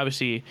games. Like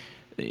obviously,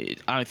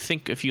 I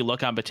think if you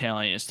look on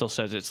Battalion, it still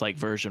says it's like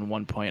version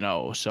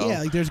 1.0. So Yeah,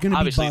 like there's gonna be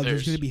obviously bugs.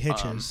 There's gonna be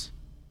there's, hitches.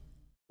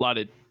 a lot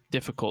of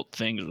difficult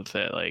things with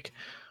it. Like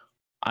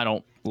I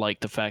don't like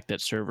the fact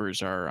that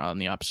servers are on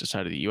the opposite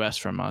side of the U.S.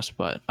 from us,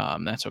 but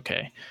that's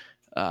okay.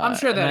 I'm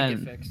sure and that'll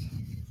then- get fixed.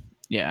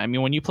 Yeah, I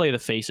mean, when you play the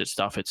Faceit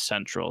stuff, it's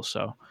central,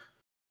 so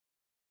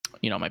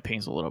my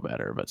ping's a little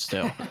better, but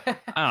still,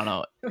 I don't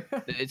know.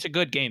 It's a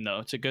good game though.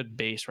 It's a good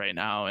base right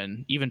now,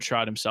 and even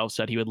Shroud himself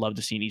said he would love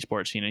to see an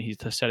esports scene, and he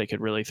said it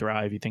could really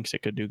thrive. He thinks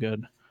it could do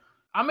good.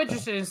 I'm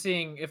interested in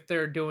seeing if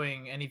they're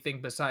doing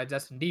anything besides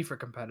S&D for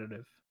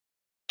competitive.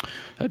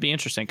 That'd be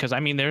interesting because I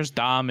mean, there's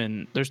Dom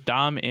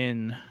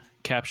in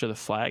Capture the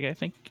Flag, I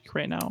think,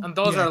 right now. And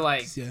those Yeah, are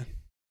like yeah.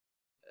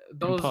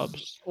 those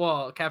pubs.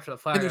 Well, Capture the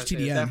Flag there's I'd say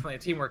is TDM. definitely a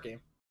teamwork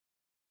game.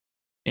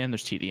 And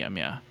there's TDM,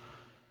 yeah.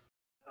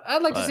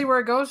 I'd like to But- see where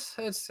it goes.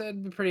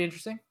 It'd be pretty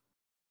interesting.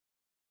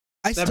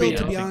 I That'd still, be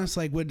to be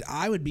interesting. honest,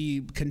 I would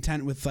be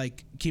content with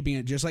like keeping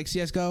it just like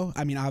CS:GO.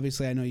 I mean,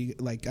 obviously, I know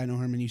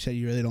Herman, you said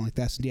you really don't like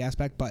the S&D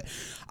aspect, but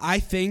I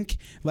think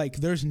like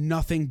there's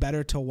nothing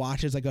better to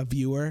watch as like a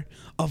viewer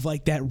of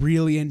like that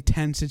really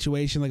intense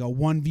situation, like a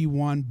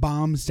 1v1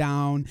 bombs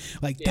down.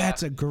 Like Yeah.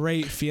 that's a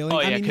great feeling. Oh,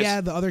 I yeah, mean, 'cause yeah,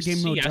 the other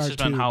game modes CS are has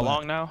been too. how but-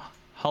 long now?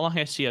 How long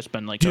has CS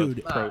been like Dude,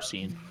 a pro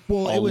scene?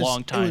 Well, A it was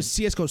long time. it was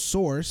CS:GO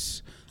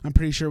Source. I'm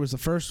pretty sure was the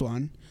first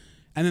one.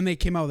 And then they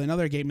came out with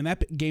another game, and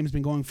that game's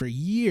been going for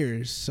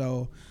years.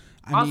 So,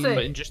 I mean,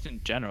 but just in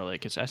general,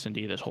 like it's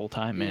S&D this whole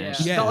time, man.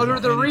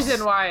 The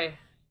reason why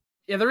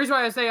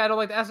I say I don't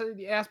like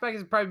the aspect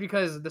is probably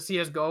because the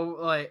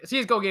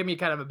CS:GO gave me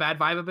kind of a bad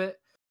vibe a bit.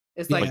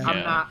 It's like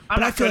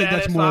I feel like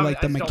that's more like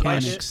the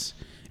mechanics.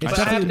 It's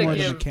definitely more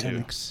the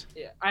mechanics.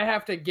 Yeah, I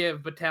have to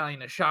give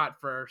Battalion a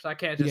shot first. I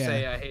can't just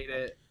say I hate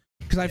it.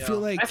 Because I feel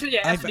like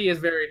S&D is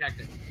very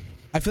hectic.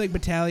 I feel like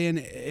Battalion,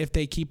 if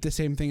they keep the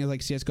same thing as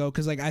like CS:GO,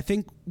 because like I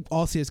think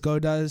all CS:GO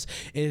does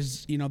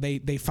is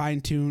they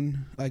fine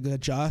tune, like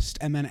adjust,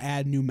 and then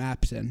add new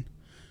maps in.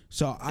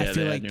 So I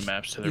feel like new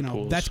maps to their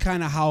pools. That's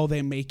kind of how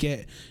they make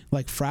it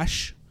like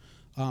fresh.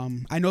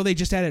 I know they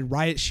just added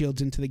riot shields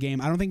into the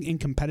game. I don't think in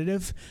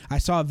competitive. I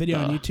saw a video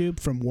on YouTube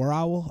from War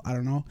Owl. I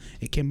don't know.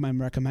 It came by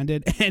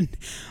recommended, and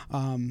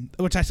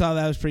which I saw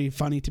that was pretty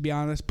funny, to be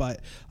honest.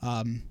 But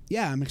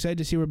yeah, I'm excited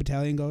to see where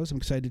Battalion goes. I'm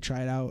excited to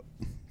try it out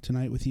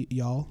tonight with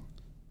y'all.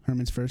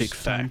 Herman's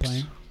first time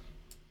playing.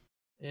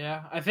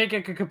 Yeah, I think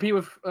it could compete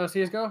with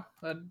CS:GO.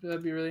 That'd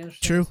be really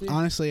interesting. True,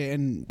 honestly,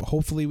 and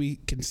hopefully we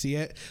can see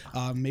it.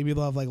 Maybe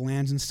they'll have like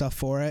lands and stuff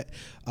for it.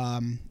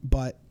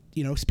 But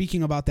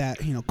speaking about that,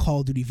 Call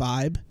of Duty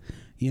vibe,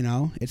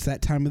 it's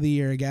that time of the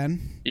year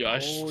again. Yeah,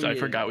 I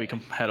forgot we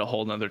had a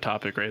whole nother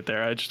topic right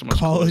there. I just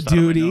Call of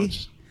Duty,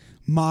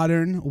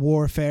 Modern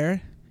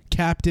Warfare,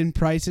 Captain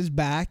Price is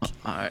back,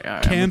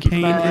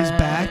 campaign is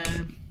back.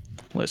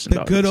 Listen,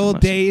 the good old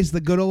days,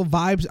 the good old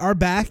vibes are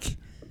back.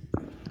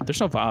 There's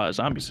no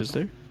zombies, is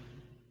there?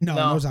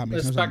 No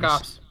zombies. No Spec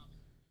Ops.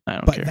 I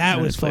don't but care.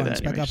 That was fun.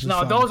 Spec Ops was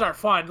fun. Those are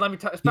fun. Let me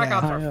tell you, Spec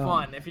Ops are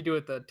fun if you do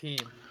it with the team.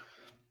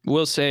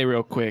 We'll say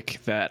real quick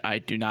that I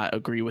do not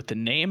agree with the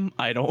name.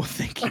 I don't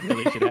think you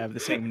really should have the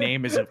same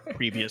name as a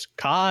previous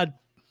COD.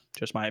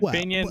 Just my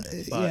opinion.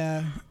 But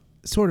yeah,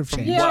 sort of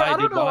changed. Yeah, I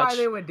don't know why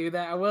they would do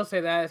that. I will say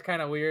that it's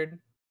kind of weird.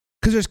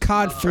 Because there's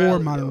COD 4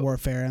 Modern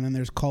Warfare, and then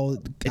there's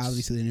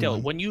obviously the new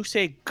one. When you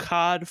say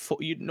COD 4,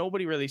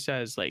 nobody really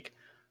says like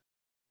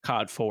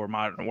COD 4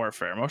 Modern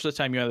Warfare. Most of the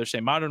time, you either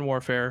say Modern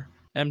Warfare,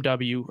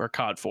 MW, or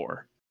COD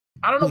 4.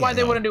 I don't know why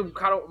they wouldn't do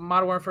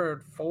Modern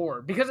Warfare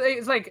 4, because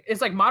it's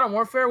like Modern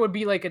Warfare would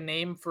be like a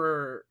name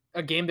for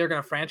a game they're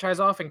gonna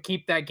franchise off and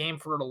keep that game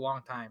for a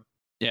long time.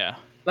 Yeah,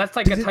 that's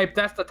like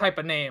That's the type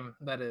of name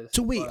that is.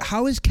 So wait,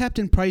 how is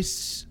Captain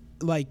Price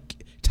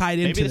like tied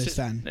into this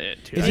then?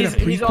 Is it a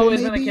prequel? He's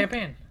always maybe? in the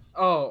campaign.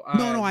 Oh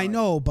no, I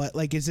know, but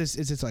like, is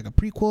this like a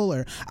prequel,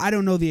 or I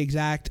don't know the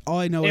exact. All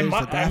I know is the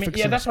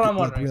graphics. That's what I'm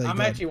wondering. Really I'm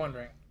good. actually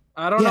wondering.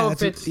 I don't know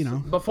if it's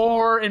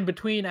before, in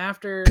between,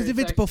 after. Because if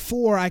it's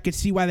before, I could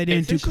see why they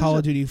didn't do Call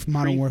of Duty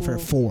Modern Warfare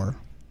 4.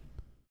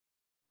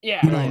 Yeah,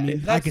 you know what I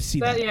mean. I could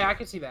see that. Yeah, I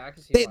could see that.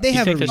 They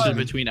have a reason. This is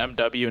between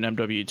MW and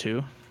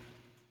MW2.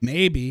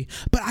 Maybe,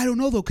 but I don't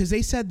know though, because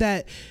they said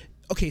that.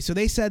 Okay, so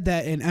they said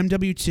that in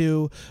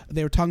MW2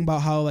 they were talking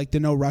about how like the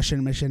no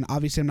Russian mission.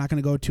 Obviously, I'm not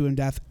going to go too in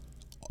depth.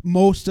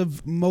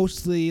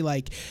 Mostly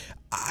like.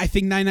 I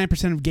think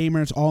 99% of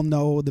gamers all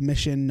know the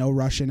mission No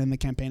Russian in the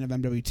campaign of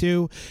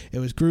MW2. It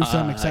was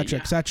gruesome, etc.,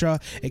 etc.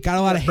 It got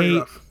a lot of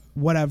hate,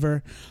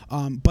 whatever.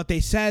 But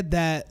they said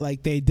that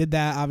like they did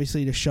that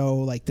obviously to show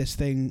like these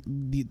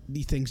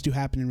things do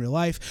happen in real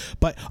life.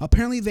 But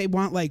apparently they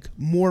want like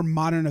more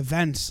modern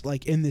events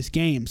like in this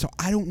game. So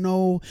I don't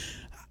know.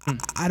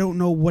 I don't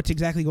know what's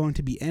exactly going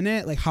to be in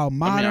it. Like how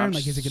modern,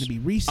 like is it going to be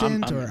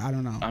recent or I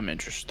don't know. I'm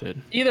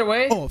interested. Either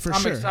way, I'm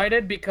sure.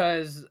 excited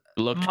because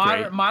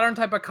modern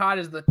type of COD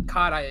is the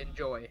COD I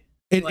enjoy.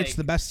 It's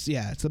the best.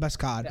 Yeah, it's the best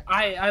COD.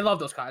 I love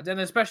those CODs, and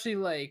especially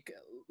like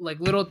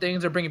little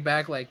things they're bringing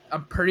back. Like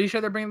I'm pretty sure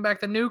they're bringing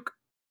back the nuke.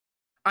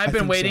 I've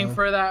been waiting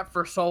for that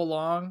for so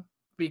long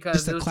because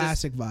it's the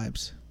classic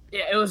vibes.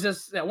 Yeah, it was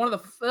just it was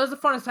the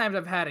funnest times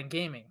I've had in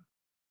gaming.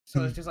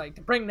 So it's just like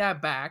to bring that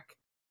back.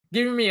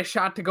 Giving me a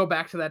shot to go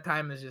back to that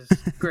time is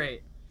just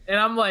great. And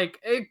I'm like,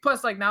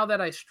 plus like now that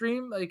I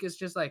stream, like it's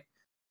just like,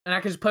 and I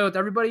can just play with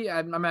everybody.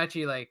 I'm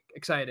actually like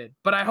excited,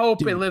 but I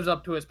hope it lives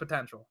up to its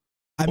potential.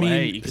 I mean,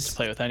 hey, you get to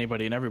play with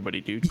anybody and everybody,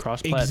 dude.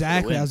 Cross-play.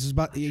 Exactly. I was just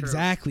about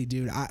exactly,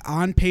 dude.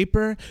 On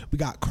paper, we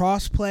got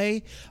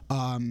cross-play.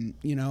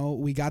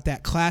 We got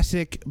that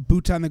classic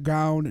boots on the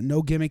ground,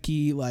 no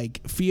gimmicky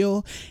like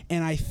feel.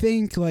 And I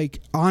think,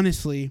 like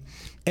honestly,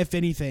 if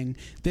anything,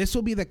 this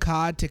will be the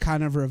COD to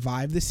kind of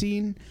revive the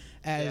scene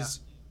as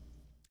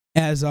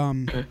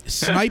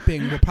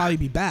sniping will probably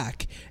be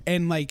back.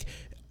 And like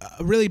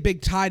a really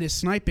big tie to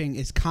sniping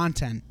is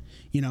content.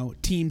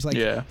 Teams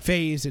like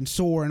FaZe and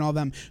Soar and all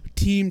them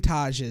team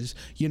tages,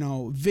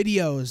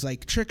 videos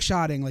like trick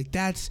shotting, like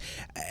that's,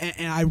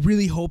 and I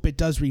really hope it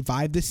does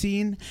revive the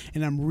scene,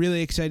 and I'm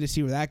really excited to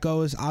see where that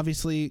goes.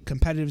 Obviously,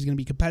 competitive is going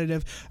to be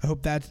competitive. I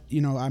hope that,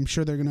 I'm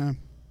sure they're going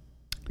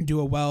to do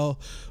a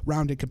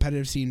well-rounded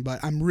competitive scene,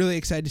 but I'm really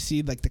excited to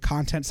see like the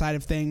content side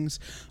of things.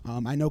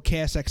 I know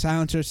KSX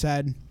Silencer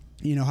said,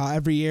 how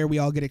every year we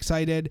all get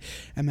excited,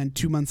 and then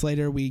 2 months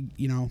later we,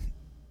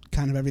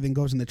 kind of everything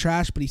goes in the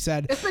trash, but he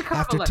said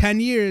after 10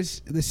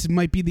 years this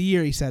might be the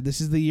year. He said this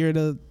is the year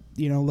to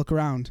look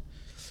around.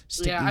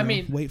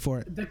 wait for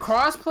it. The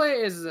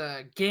crossplay is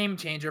a game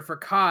changer for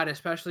COD,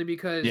 especially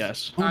because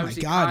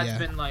obviously COD's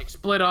been like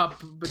split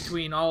up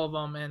between all of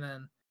them, and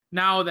then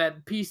now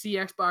that PC,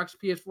 Xbox,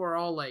 PS4 are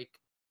all like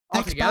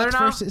all together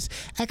now.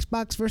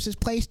 Xbox versus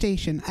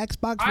PlayStation.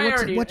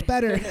 What's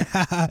better?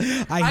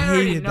 I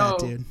hated that,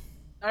 dude.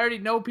 I already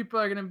know people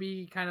are gonna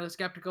be kind of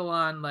skeptical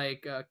on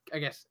like I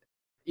guess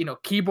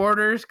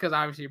keyboarders, because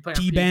obviously you're playing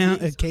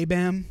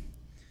K-Bam.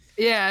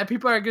 Yeah,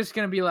 people are just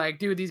gonna be like,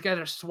 dude, these guys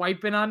are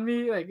swiping on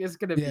me. Like, it's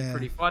gonna be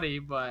pretty funny,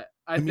 but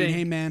I think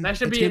hey man, that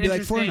should be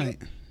interesting. Like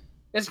Fortnite.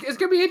 It's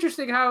gonna be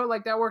interesting how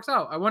like that works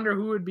out. I wonder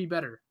who would be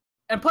better.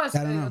 And plus,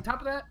 on top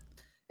of that,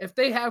 if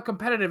they have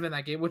competitive in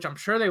that game, which I'm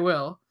sure they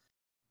will,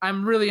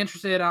 I'm really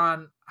interested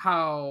on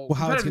how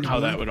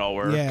that would all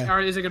work. Yeah.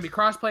 Or is it gonna be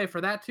crossplay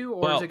for that too,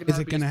 or is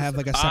it gonna have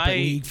like a separate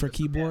league for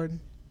keyboard?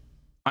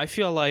 I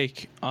feel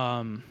like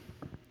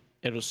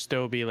it'll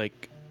still be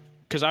like.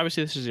 Because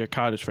obviously this is your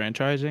COD is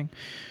franchising,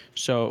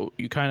 so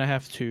you kind of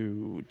have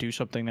to do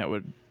something that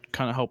would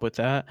kind of help with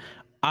that.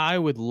 I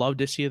would love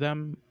to see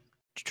them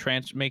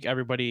make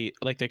everybody,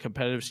 like the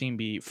competitive scene,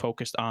 be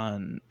focused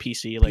on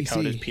PC, like how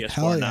it is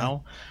PS4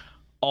 now.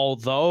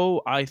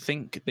 Although I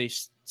think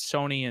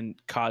Sony and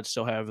COD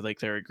still have like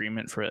their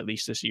agreement for at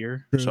least this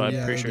year, so I'm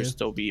pretty sure it'll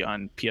still be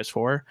on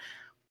PS4.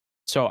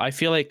 So I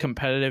feel like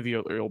competitive,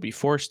 you'll be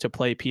forced to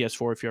play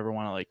PS4 if you ever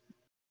want to like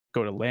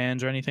go to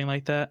LANs or anything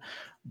like that.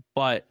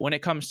 But when it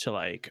comes to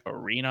like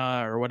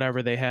arena or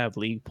whatever they have,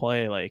 league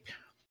play, like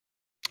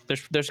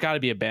there's got to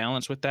be a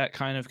balance with that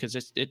kind of,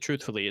 because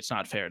truthfully it's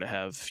not fair to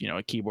have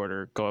a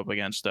keyboarder go up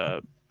against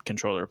a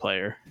controller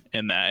player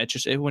in that.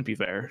 It wouldn't be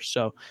fair.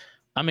 So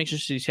I'm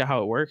anxious to see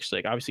how it works.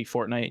 Like obviously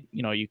Fortnite,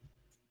 you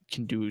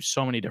can do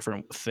so many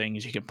different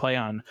things. You can play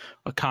on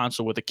a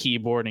console with a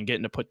keyboard and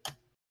getting to put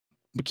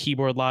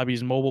keyboard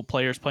lobbies, mobile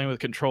players playing with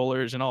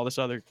controllers, and all this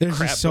other There's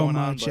crap just so going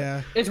much,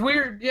 on. It's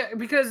weird,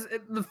 because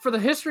for the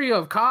history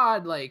of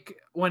COD, like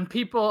when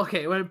people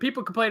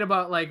complain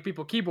about like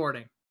people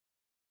keyboarding,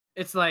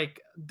 it's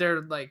like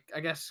they're like,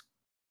 I guess,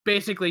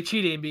 basically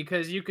cheating,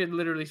 because you could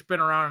literally spin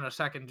around in a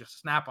second, just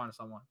snap on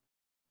someone,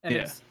 and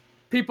it's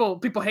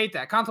people hate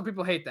that. Console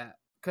people hate that,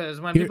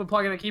 because when people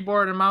plug in a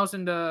keyboard and mouse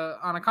on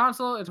a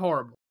console, it's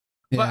horrible.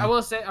 But I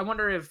will say, I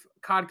wonder if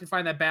COD can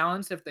find that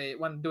balance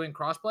when doing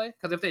crossplay.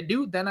 Because if they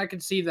do, then I can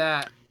see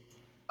that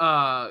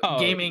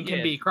gaming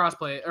can be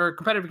crossplay, or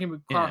competitive can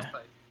be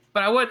crossplay.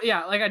 But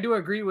I do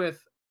agree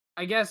with,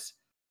 I guess,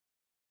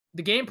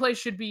 the gameplay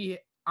should be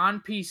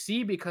on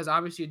PC, because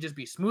obviously it'd just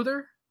be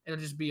smoother. It'll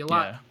just be a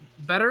lot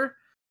better.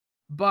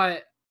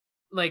 But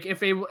like if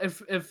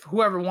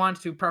whoever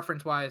wants to,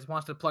 preference-wise,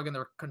 wants to plug in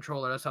their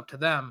controller, that's up to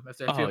them if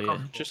they feel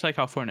comfortable. Just like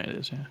how Fortnite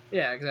is,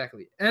 Yeah,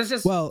 exactly. And it's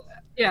just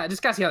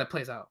just gotta see how that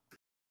plays out.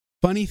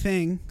 Funny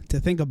thing to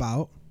think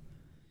about,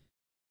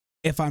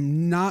 if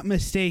I'm not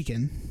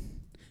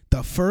mistaken,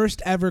 the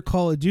first ever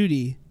Call of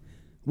Duty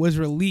was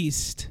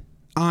released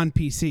on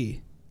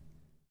PC.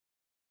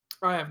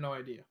 I have no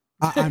idea.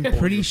 I'm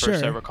pretty sure.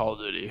 First ever Call of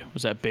Duty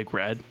was that Big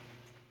Red.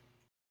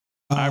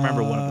 I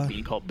remember one of them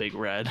being called Big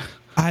Red.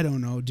 I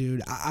don't know,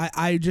 dude.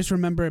 I just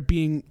remember it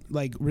being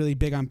like really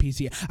big on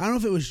PC. I don't know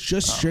if it was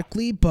just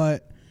strictly,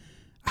 but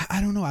I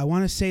don't know. I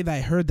want to say that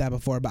I heard that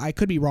before, but I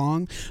could be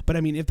wrong. But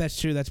I mean, if that's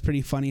true, that's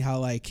pretty funny how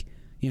like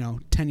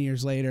 10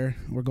 years later,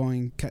 we're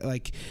going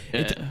like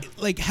it's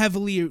like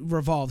heavily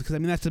revolved, because I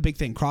mean that's the big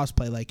thing,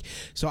 crossplay. Like,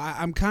 so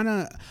I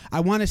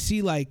want to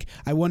see, like,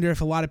 I wonder if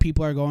a lot of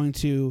people are going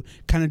to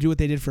kind of do what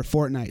they did for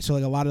Fortnite. So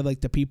like a lot of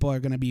like the people are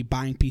going to be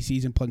buying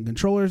PCs and plugging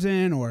controllers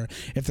in, or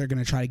if they're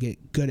going to try to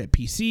get good at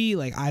PC.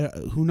 Like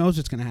who knows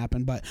what's going to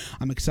happen? But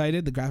I'm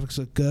excited. The graphics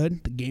look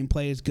good. The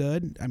gameplay is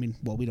good. I mean,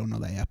 well, we don't know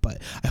that yet,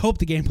 but I hope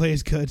the gameplay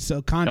is good.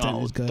 So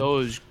content is good.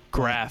 Those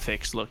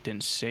graphics looked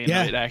insane.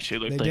 Yeah, it actually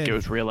looked like it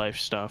was real life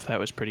stuff. That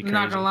was pretty crazy.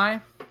 Not gonna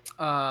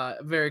lie,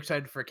 very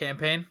excited for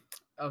campaign.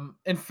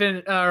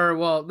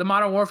 The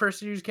Modern Warfare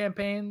series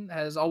campaign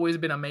has always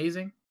been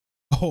amazing.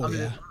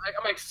 I'm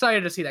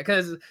excited to see that,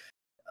 because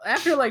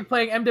after like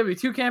playing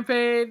MW2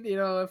 campaign,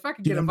 if I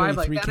could get a vibe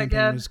like that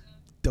again, was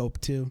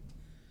dope too.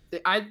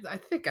 I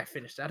think I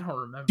finished it. I don't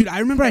remember. Dude, I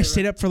remember I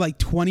stayed up for like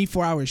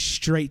 24 hours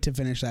straight to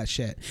finish that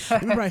shit. I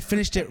remember I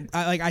finished it,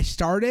 I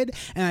started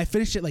and I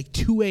finished it like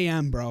 2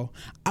 a.m., bro.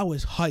 I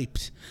was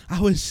hyped.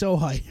 I was so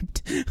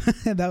hyped.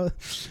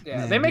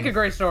 They make a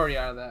great story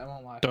out of that. I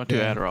won't lie. Don't do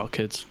Adderall,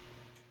 kids.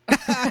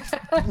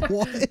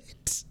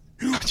 What?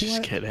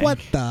 Just kidding. What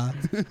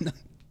the?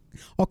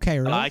 Okay,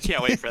 really? I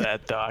can't wait for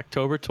that, though.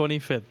 October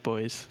 25th,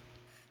 boys.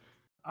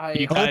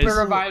 I hope it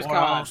revives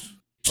COD.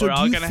 So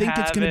do you think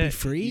it's going to be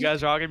free? You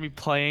guys are all going to be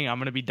playing. I'm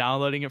going to be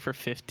downloading it for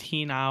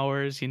 15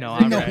 hours.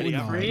 I'm ready.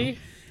 Free?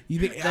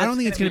 I don't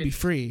think it's going to be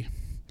free.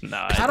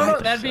 No, I don't know.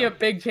 That'd be a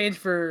big change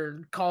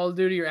for Call of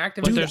Duty or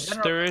Activision.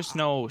 But there is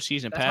no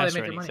season pass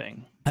or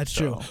anything. That's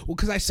true. Well,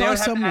 because I saw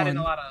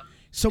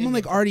someone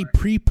like already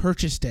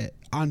pre-purchased it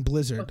on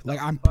Blizzard. Like,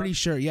 I'm pretty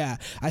sure. Yeah,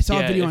 I saw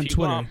a video on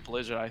Twitter. On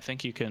Blizzard, I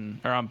think you can,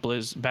 or on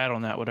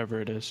Battle.net,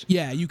 whatever it is.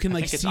 Yeah, you can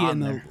like see it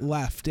in the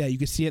left. Yeah, you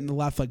can see it in the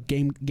left, like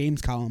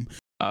games column.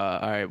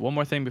 All right, one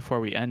more thing before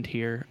we end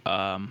here.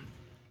 I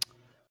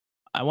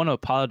want to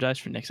apologize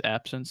for Nick's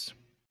absence,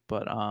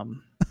 but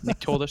Nick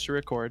told us to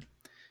record.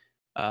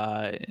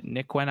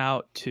 Nick went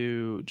out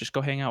to just go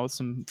hang out with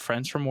some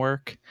friends from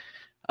work.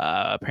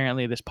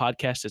 Apparently, this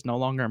podcast is no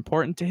longer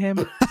important to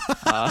him.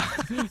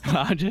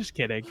 I'm just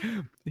kidding.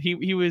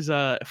 He was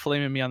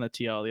flaming me on the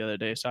TL the other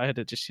day, so I had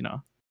to just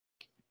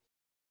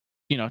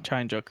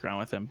try and joke around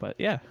with him. But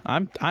yeah,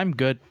 I'm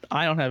good.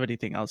 I don't have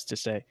anything else to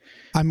say.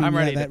 I mean, I'm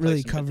ready that to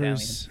play some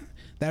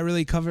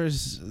really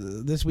covers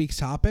this week's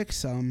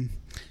topics. Thank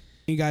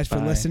you guys for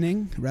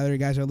listening. Whether you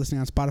guys are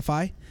listening on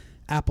Spotify,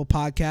 Apple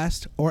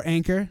Podcast, or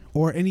Anchor,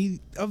 or any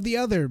of the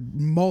other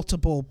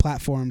multiple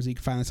platforms you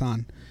can find us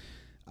on.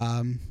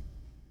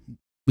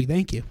 We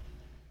thank you.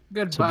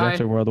 Goodbye.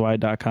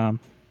 SubjectiveWorldwide.com.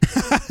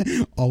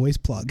 Always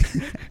plug.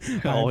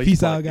 Always Peace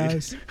plug, out, dude.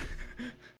 guys.